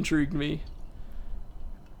really intrigued me.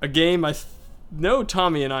 A game I know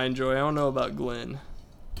Tommy and I enjoy. I don't know about Glenn.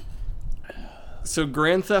 So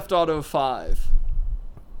Grand Theft Auto 5.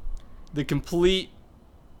 The complete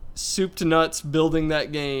soup to nuts building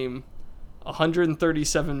that game,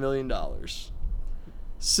 $137 million.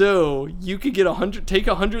 So you could get take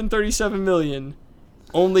 $137 million,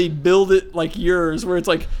 only build it like yours, where it's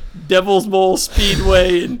like Devil's Bowl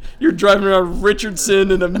Speedway and you're driving around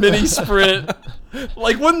Richardson in a mini sprint.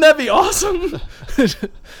 Like, wouldn't that be awesome?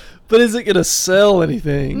 But is it going to sell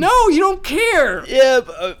anything? No, you don't care. Yeah,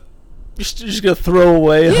 but, you're just going to throw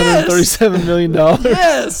away Yes. $137 million?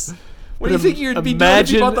 Yes. What do you think you'd be doing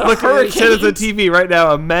if you bought the look, it says on the Hurricanes? TV right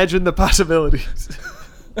now. Imagine the possibilities.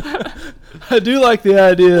 I do like the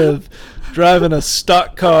idea of driving a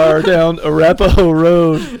stock car down Arapahoe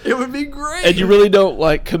Road, It would be great. and you really don't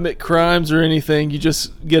like commit crimes or anything. You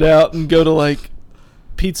just get out and go to like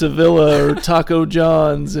Pizza Villa or Taco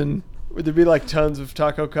John's and Would there be like tons of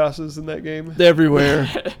taco casas in that game? everywhere.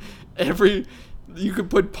 You could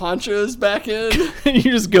put ponchos back in. You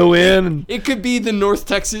just go in It could be the North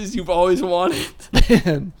Texas you've always wanted. and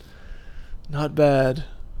man, not bad.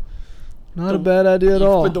 Not a bad idea at You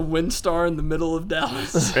all. put the WinStar in the middle of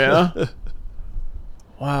Dallas. Yeah.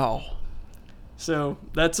 Wow. So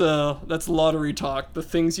that's lottery talk. The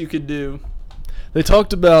things you could do. They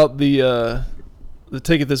talked about the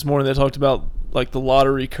ticket this morning. They talked about like the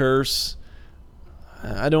lottery curse.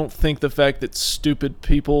 I don't think the fact that stupid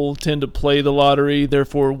people tend to play the lottery,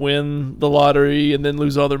 therefore win the lottery and then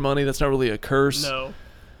lose all their money, that's not really a curse. No.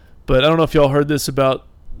 But I don't know if y'all heard this about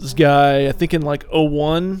this guy. I think in like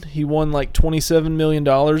 2001, he won like $27 million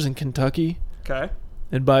in Kentucky. Okay.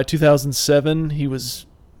 And by 2007, he was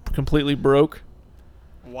completely broke.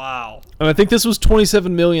 Wow. And I think this was $27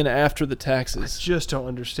 million after the taxes. Just don't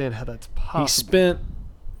understand how that's possible.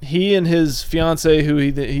 He and his fiance, who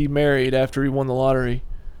he married after he won the lottery,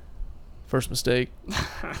 first mistake,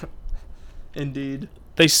 Indeed.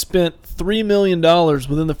 they spent $3 million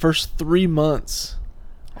within the first 3 months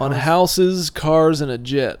on houses, cars, and a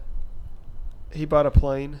jet. He bought a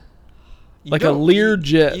plane. You Like a don't- Lear you-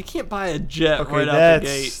 jet. You can't buy a jet Okay, right out the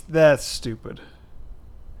gate. that's stupid.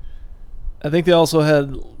 I think they also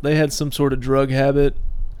had some sort of drug habit,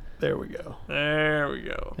 There we go. There we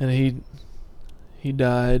go. and he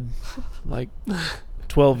died like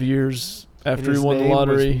 12 years And after he his won the name was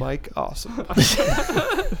lottery. Mike Awesome.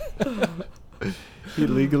 He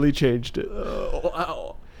legally changed it.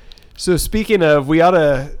 Wow. So speaking of, we ought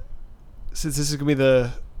to, since this is going to be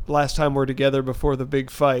the last time we're together before the big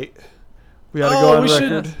fight, we ought to go on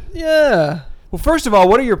record. Yeah. Well, first of all,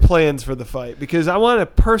 what are your plans for the fight? Because I want to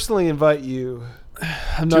personally invite you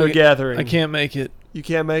I'm to a gathering. I can't make it. You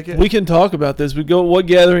can't make it? We can talk about this. We go. What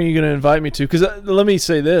gathering are you going to invite me to? Because let me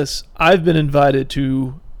say this: I've been invited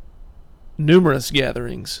to numerous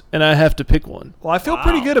gatherings, and I have to pick one. Well, I feel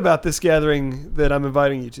pretty good about this gathering that I'm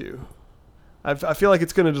inviting you to. I feel like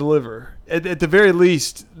it's going to deliver. At the very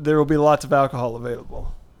least, there will be lots of alcohol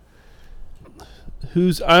available.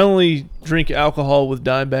 I only drink alcohol with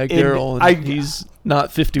Dimebag And Darrell, and he's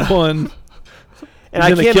not 51. And He's I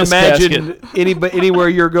in a can't kiss imagine casket. anywhere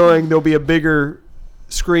you're going, there'll be a bigger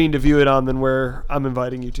screen to view it on than where I'm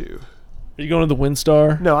inviting you to. Are you going to the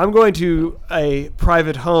WinStar? No, I'm going to a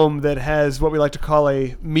private home that has what we like to call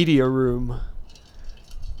a media room.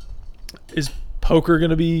 Is poker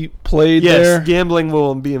going to be played Yes, there? gambling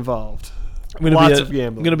will be involved. I'm gonna Lots be of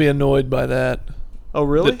gambling. I'm going to be annoyed by that. Oh,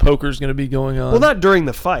 really? That poker's going to be going on. Well, not during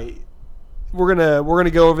the fight. We're gonna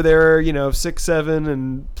go over there, 6, 7,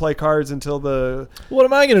 and play cards until the What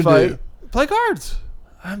am I going to fight. do? Play cards.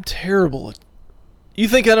 I'm terrible at. You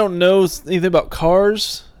think I don't know anything about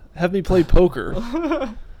cars? Have me play poker.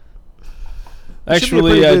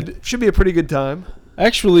 Should be a pretty good time.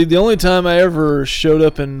 Actually, the only time I ever showed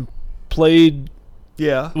up and played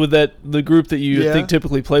Yeah. with the group that you Yeah. think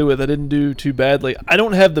typically play with, I didn't do too badly. I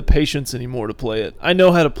don't have the patience anymore to play it. I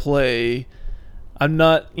know how to play. I'm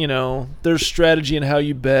not, there's strategy in how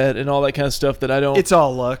you bet and all that kind of stuff that I don't. It's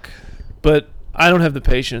all luck. But I don't have the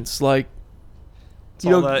patience. Like,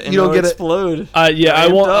 You All don't- that you don't ammo get it- explode. I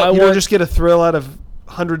Ramped want. up. I You want. don't just get a thrill out of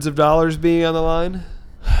hundreds of dollars being on the line.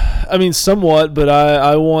 I mean, somewhat, but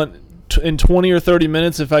I want in 20 or 30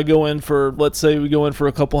 minutes, if I go in for, let's say we go in for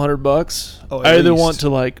a couple $100, Oh, at I either least. want to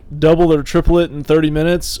like double or triple it in 30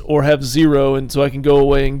 minutes or have zero, and so I can go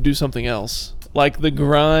away and do something else. Like the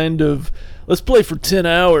grind of, let's play for 10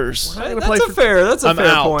 hours. I'm gonna That's play a for- fair. That's a I'm fair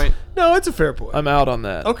out. point. No, it's a fair point. I'm out on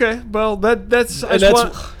that. Okay, well that's I And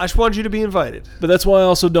just want you to be invited. But that's why I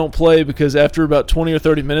also don't play, because after about 20 or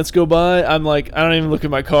 30 minutes go by, I'm like, I don't even look at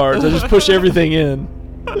my cards. I just push everything in.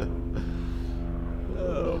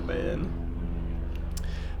 Oh man.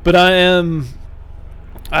 But I am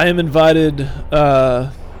invited an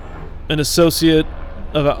associate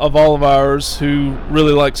of all of ours who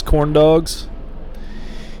really likes corn dogs.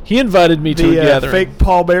 He invited me to a The gathering. fake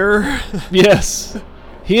pallbearer. Yes.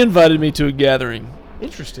 He invited me to a gathering,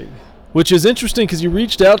 Interesting. which is interesting because you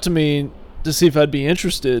reached out to me to see if I'd be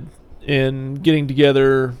interested in getting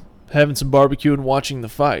together, having some barbecue, and watching the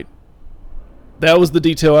fight. That was the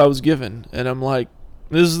detail I was given, and I'm like,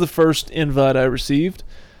 this is the first invite I received.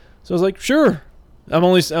 So I was like, sure. I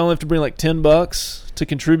only have to bring like $10 to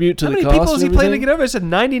contribute to How the many cost. people is he and planning to everything. get over? It's a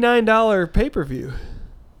 $99 pay-per-view.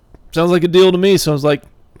 Sounds like a deal to me. So I was like,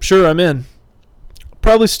 sure, I'm in.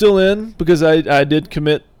 Probably still in because I did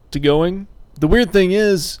commit to going. The weird thing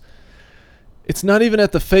is, it's not even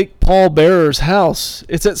at the fake pallbearer's house.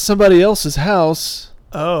 It's at somebody else's house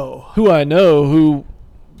Oh. who I know, who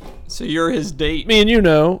So you're his date. me and you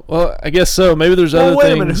know. Well, I guess so. Maybe there's Well, other wait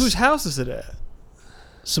things. a minute. Whose house is it at?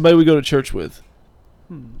 Somebody we go to church with.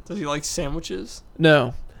 Does he like sandwiches?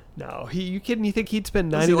 No. No, you kidding? You think he'd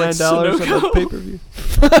spend Does he like $99 on the Sudoku? pay-per-view?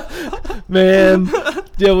 Man.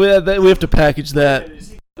 Yeah, we have to package that.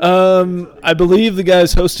 I believe the guy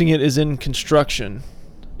who's hosting it is in construction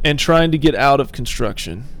and trying to get out of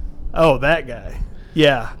construction. Oh, that guy.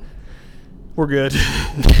 Yeah. We're good.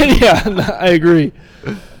 Yeah, no, I agree.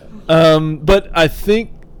 But I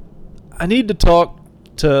think I need to talk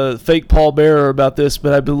to fake Paul Bearer about this,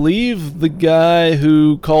 but I believe the guy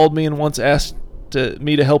who called me and once asked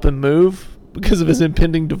me to help him move because of his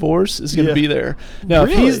impending divorce is going to Yeah. be there. Now, if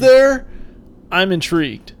Really? he's there, I'm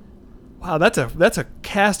intrigued. Wow, that's a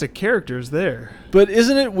cast of characters there. But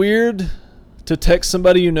isn't it weird to text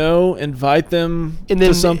somebody you know, invite them And then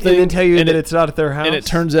to something, and then tell you and that it, it's not at their house. and it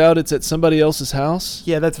turns out it's at somebody else's house?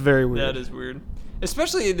 Yeah, that's very weird. That is weird.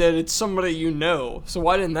 Especially that it's somebody you know. So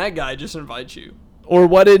why didn't that guy just invite you? Or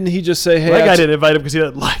why didn't he just say, hey, That I guy t- didn't invite him because he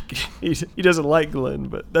doesn't like he doesn't like Glenn,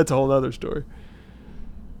 but that's a whole other story.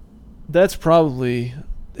 That's probably.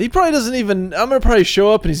 He probably doesn't even. I'm gonna probably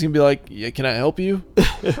show up and he's gonna be like, "Yeah, can I help you?"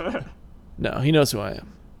 No, he knows who I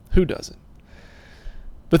am. Who doesn't?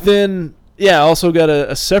 But then, yeah, I also got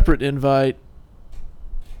a separate invite,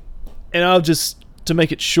 and I'll just to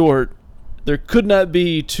make it short. There could not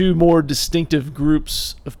be two more distinctive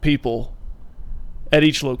groups of people at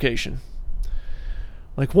each location.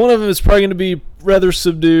 Like one of them is probably going to be rather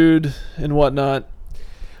subdued and whatnot.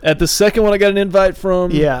 At the second one, I got an invite from.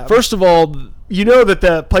 Yeah. First of all, You know that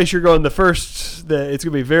the place you're going, the first, that it's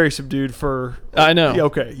gonna be very subdued for. I know. Yeah,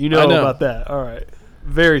 okay, you I know know. about that. All right,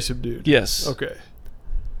 very subdued. Yes. Okay.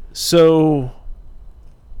 So,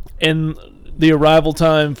 and the arrival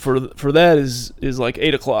time for that is like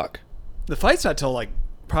 8:00. The fight's not till like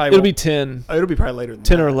probably. It'll be 10. It'll be probably later than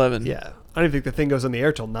 10 or that. 11. Yeah, I don't even think the thing goes on the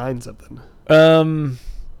air till 9 something.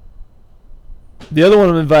 The other one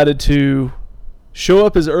I'm invited to show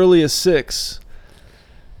up as early as 6.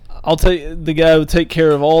 I'll take the guy who will take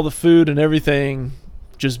care of all the food and everything.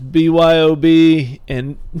 Just BYOB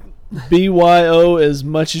and BYO as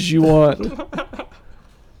much as you want.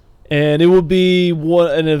 And it will be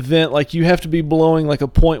an event like you have to be blowing like a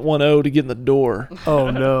 .10 to get in the door. Oh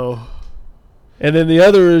no. And then the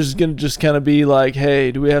other is going to just kind of be like,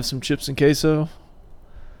 hey, do we have some chips and queso?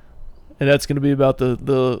 And that's going to be about the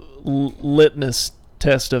litness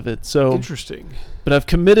test of it. So, Interesting. but I've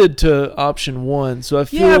committed to option 1. So I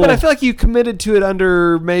feel Yeah, but I feel like you committed to it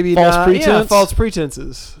under maybe False not, pretense? Yeah, false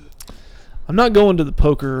pretenses. I'm not going to the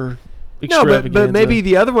poker No, extravaganza. but maybe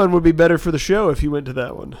the other one would be better for the show if you went to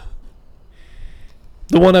that one.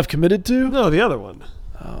 the one I've committed to. No, the other one.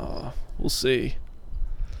 We'll see.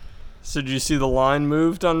 So did you see the line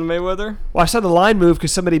moved on Mayweather? Well, I saw the line move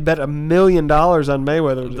because somebody bet $1 million on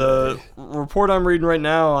Mayweather today. The report I'm reading right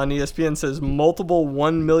now on ESPN says multiple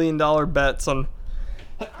 $1 million bets on.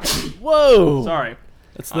 Whoa! Sorry.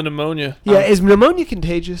 That's the pneumonia. Yeah, is pneumonia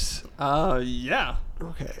contagious? Yeah.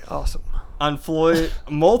 Okay, awesome. On Floyd,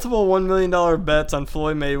 multiple $1 million bets on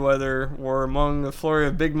Floyd Mayweather were among the flurry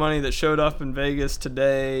of big money that showed up in Vegas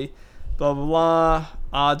today. Blah, blah, blah.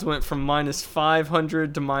 Odds went from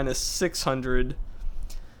 -500 to -600.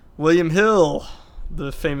 William Hill,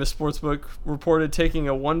 the famous sportsbook, reported taking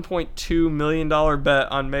a $1.2 million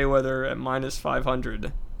bet on Mayweather at minus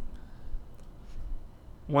 500.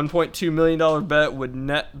 $1.2 million bet would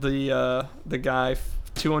net the guy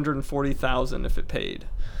 $240,000 if it paid.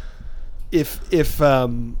 If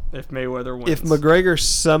Mayweather wins. if McGregor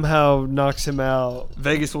somehow knocks him out,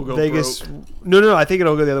 Vegas will go Vegas. broke. No. I think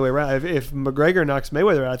it'll go the other way around. If McGregor knocks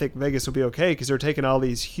Mayweather out, I think Vegas will be okay because they're taking all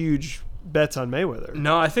these huge bets on Mayweather.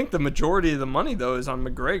 No, I think the majority of the money though is on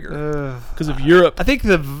McGregor. Because of Europe. I think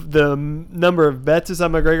the number of bets is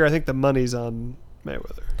on McGregor. I think the money's on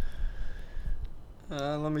Mayweather.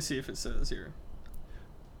 Let me see if it says here.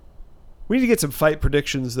 We need to get some fight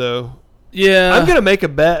predictions though. Yeah. I'm gonna make a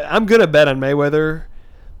bet. I'm gonna bet on Mayweather,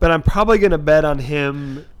 but I'm probably gonna bet on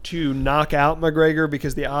him to knock out McGregor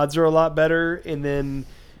because the odds are a lot better. And then,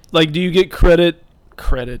 Like, do you get credit?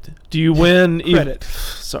 Do you win? Credit.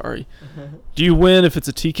 Sorry. Do you win if it's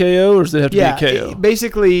a TKO, or does it have to be a KO?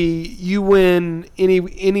 Basically, you win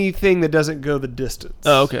anything that doesn't go the distance.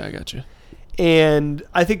 Oh, okay, I got you. And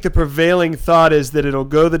I think the prevailing thought is that it'll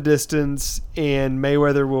go the distance and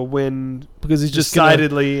Mayweather will win Because he's just gonna,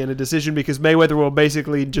 decidedly in a decision because Mayweather will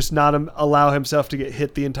basically just not allow himself to get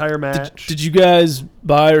hit the entire match. Did you guys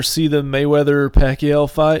buy or see the Mayweather-Pacquiao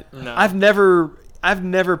fight? No. I've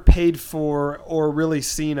never paid for or really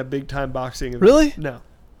seen a big time boxing event. Really? No.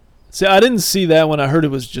 See, I didn't see that one. I heard it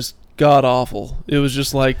was just god-awful. It was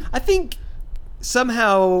just like... I think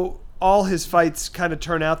somehow all his fights kind of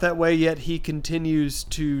turn out that way, yet he continues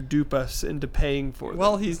to dupe us into paying for them.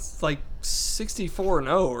 Well, he's like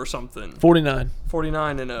 64-0 or something. 49.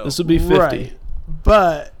 49-0. This would be 50. Right.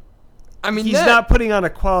 But I mean, he's not putting on a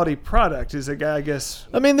quality product as a guy, I guess.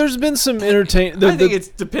 I mean, there's been some entertain... I think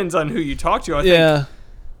it depends on who you talk to. I Yeah. think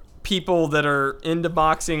people that are into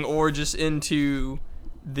boxing or just into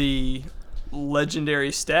the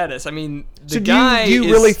legendary status. I mean, the So guy do you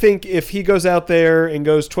is, really think if he goes out there and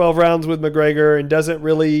goes 12 rounds with McGregor and doesn't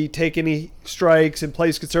really take any strikes and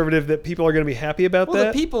plays conservative that people are going to be happy about well,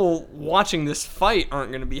 that? the people watching this fight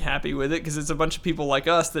aren't going to be happy with it because it's a bunch of people like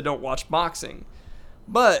us that don't watch boxing.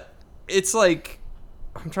 But it's like,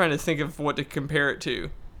 I'm trying to think of what to compare it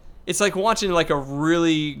to. It's like watching like a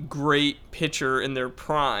really great pitcher in their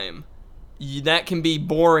prime. That can be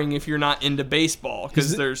boring if you're not into baseball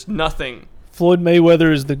because there's nothing. Floyd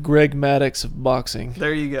Mayweather is the Greg Maddux of boxing.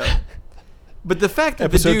 There you go. But the fact that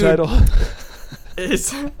Episode the dude title.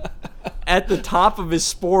 is at the top of his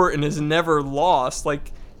sport and has never lost,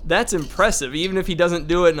 like, that's impressive, even if he doesn't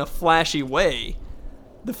do it in a flashy way.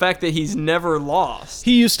 The fact that he's never lost.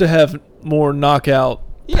 He used to have more knockout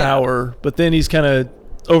power, but then he's kind of,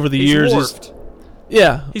 over the years... Warped.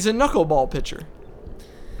 Yeah, He's a knuckleball pitcher.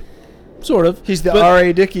 sort of. He's the But-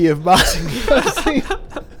 R.A. Dickey of boxing.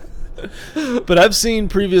 But I've seen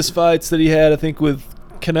previous fights that he had, I think, with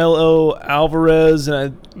Canelo Alvarez, and I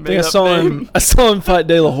think I Made-up saw name. him. I saw him fight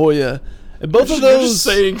De La Hoya, and both of You're those. just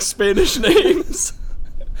saying Spanish names.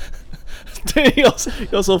 he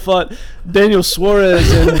also fought Daniel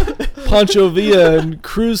Suarez and Pancho Villa and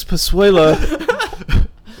Cruz Pazuela.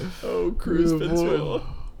 Oh, Cruz Venezuela.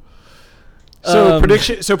 So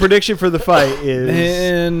prediction for the fight is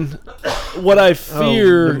And what I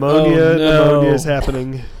fear, pneumonia is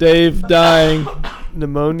happening. Dave dying.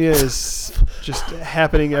 Pneumonia is just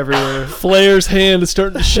happening everywhere. Flair's hand is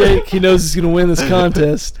starting to shake. He knows he's going to win this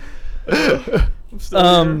contest.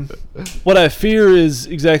 What I fear is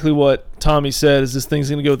exactly what Tommy said, is this thing's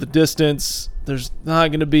going to go the distance. There's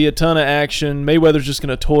not going to be a ton of action. Mayweather's just going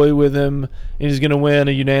to toy with him, and he's going to win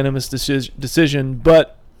a unanimous decision.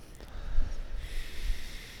 But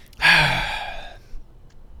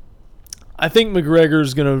I think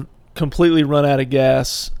McGregor's going to completely run out of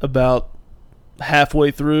gas about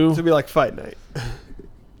halfway through. It's gonna be like fight night.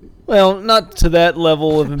 Well, not to that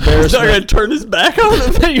level of He's not going to embarrassment turn his back on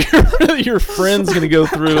him. that your friend's going to go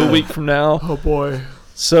through a week from now. Oh boy.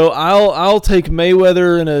 So I'll take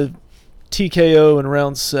Mayweather in a TKO in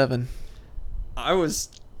round 7. I was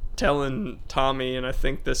telling Tommy, and I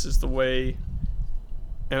think this is the way,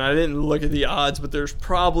 and I didn't look at the odds, but there's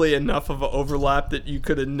probably enough of an overlap that you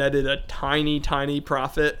could have netted a tiny, tiny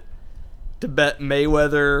profit to bet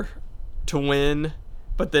Mayweather to win,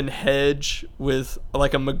 but then hedge with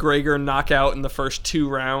like a McGregor knockout in the first 2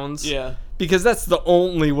 rounds. Yeah. Because that's the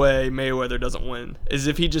only way Mayweather doesn't win, is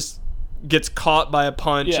if he just gets caught by a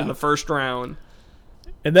punch Yeah. in the first round.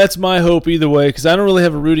 And that's my hope either way, because I don't really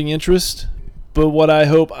have a rooting interest. But what I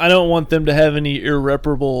hope, I don't want them to have any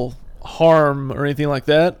irreparable harm or anything like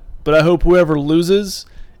that. But I hope whoever loses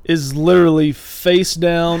is literally face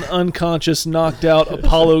down, unconscious, knocked out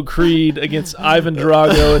Apollo Creed against Ivan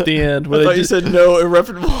Drago at the end. I thought you said no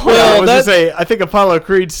irreparable. Well, I was going to say, I think Apollo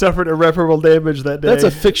Creed suffered irreparable damage that day. That's a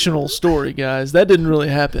fictional story, guys. That didn't really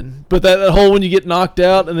happen. But that whole when you get knocked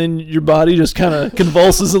out and then your body just kind of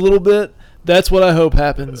convulses a little bit, that's what I hope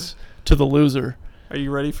happens to the loser. Are you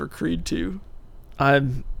ready for Creed 2?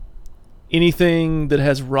 Anything that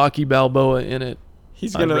has Rocky Balboa in it,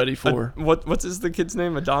 I'm ready for. What's the kid's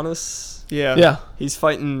name? Adonis? Yeah. He's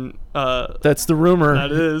fighting... That's the rumor.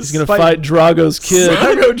 That is. He's going to fight Drago's kid.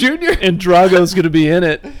 Drago Jr.? And Drago's going to be in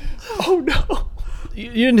it. Oh, no. You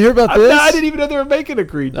didn't hear about this? I didn't even know they were making a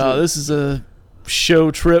Creed 2. No, this is a show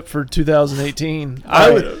trip for 2018.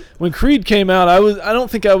 When Creed came out, I don't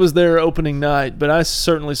think I was there opening night, but I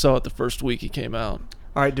certainly saw it the first week he came out.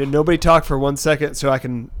 All right, did nobody talk for 1 second so I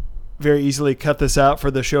can very easily cut this out for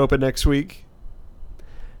the show open next week?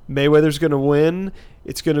 Mayweather's going to win.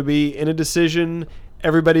 It's going to be in a decision.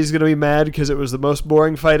 Everybody's going to be mad because it was the most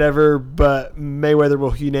boring fight ever, but Mayweather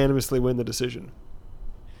will unanimously win the decision.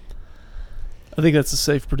 I think that's a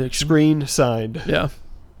safe prediction. Screen signed. Yeah.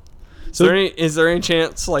 Is there any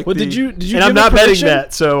chance like? What did you? And give I'm not a betting prediction?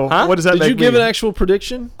 that. So what does that Did make you give me? an actual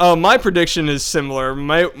prediction? My prediction is similar.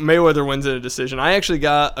 Mayweather wins in a decision. I actually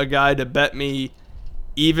got a guy to bet me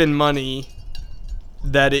even money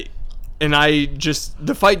that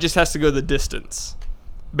the fight just has to go the distance.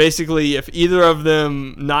 Basically, if either of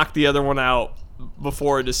them knock the other one out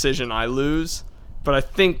before a decision, I lose. But I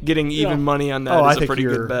think getting even money on that is a pretty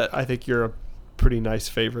good bet. I think you're a pretty nice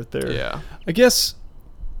favorite there. Yeah. I guess.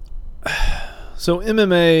 So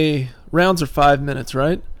MMA rounds are 5 minutes,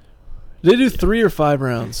 right? They do 3 or 5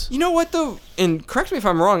 rounds. You know what though? And correct me if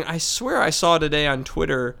I'm wrong. I swear I saw today on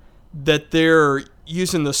Twitter that they're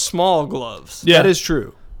using the small gloves. Yeah, that is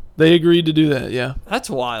true. They agreed to do that. Yeah, That's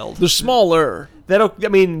wild. they're smaller. I don't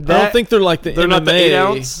think they're like the They're MMA. not the 8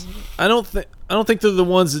 ounce. I don't think they're the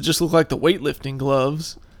ones that just look like the weightlifting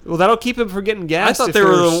gloves. Well, that'll keep them from getting gassed. I thought if they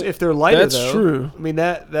were if they're lighter. That's though. true. I mean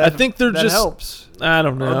that I think they're that just helps. I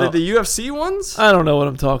don't know. Are they the UFC ones? I don't know what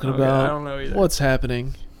I'm talking Okay, about. I don't know either. What's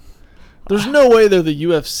happening? There's no way they're the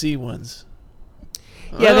UFC ones.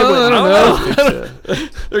 Yeah, they I don't know.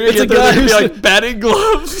 They're It's a gonna guy be who's like batting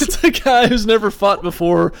gloves. It's a guy who's never fought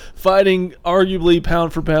before, fighting arguably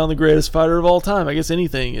pound for pound the greatest fighter of all time. I guess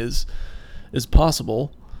anything is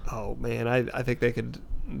possible. Oh man, I think they could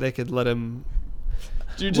let him.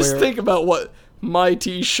 Do you just Where- think about what my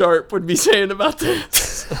T Sharp would be saying about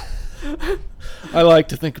this? I like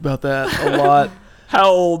to think about that a lot. How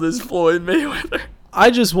old is Floyd Mayweather?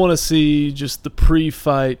 I just want to see just the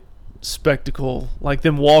pre-fight spectacle, like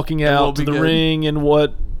them walking will out to be the good. ring, and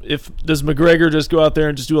does McGregor just go out there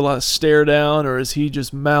and just do a lot of stare down, or is he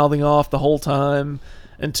just mouthing off the whole time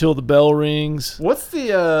until the bell rings? What's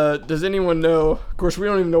the, does anyone know? Of course, we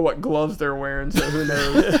don't even know what gloves they're wearing, so who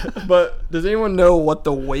knows? But does anyone know what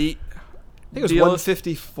the weight? I think it was deal is?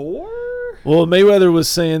 154. Well, Mayweather was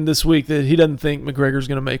saying this week that he doesn't think McGregor's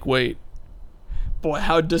going to make weight. Boy,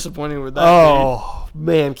 how disappointing would that Oh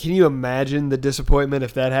man, can you imagine the disappointment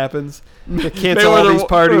if that happens? They be? cancel all these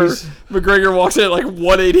parties. McGregor walks in at like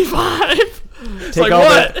 185. It's Take like, all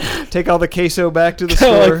what? take all the queso back to the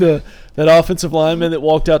Kind store. of like that offensive lineman that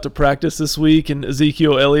walked out to practice this week in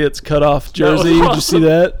Ezekiel Elliott's cutoff jersey. Did you see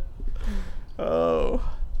that? Oh.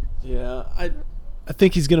 Yeah, I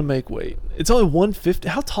think he's gonna make weight. It's only 150.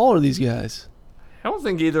 How tall are these guys? I don't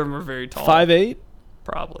think either of them are very tall. 5'8"?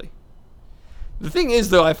 Probably. The thing is,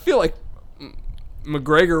 though, I feel like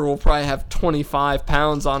McGregor will probably have 25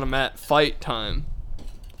 pounds on him at fight time.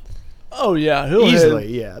 Oh yeah, he'll Easily,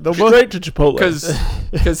 head yeah. They'll straight to Chipotle.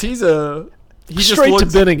 Because he just Straight to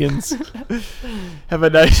looks, Bennigan's. have a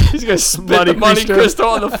nice. he's going to spit the Monte Cristo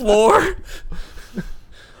on the floor.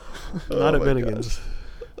 Not at Bennigan's.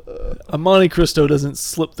 A Monte Cristo doesn't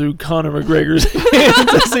slip through Conor McGregor's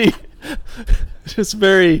hands, does he? Just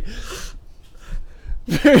very,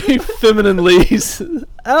 very femininely.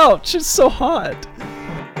 Ouch! It's so hot.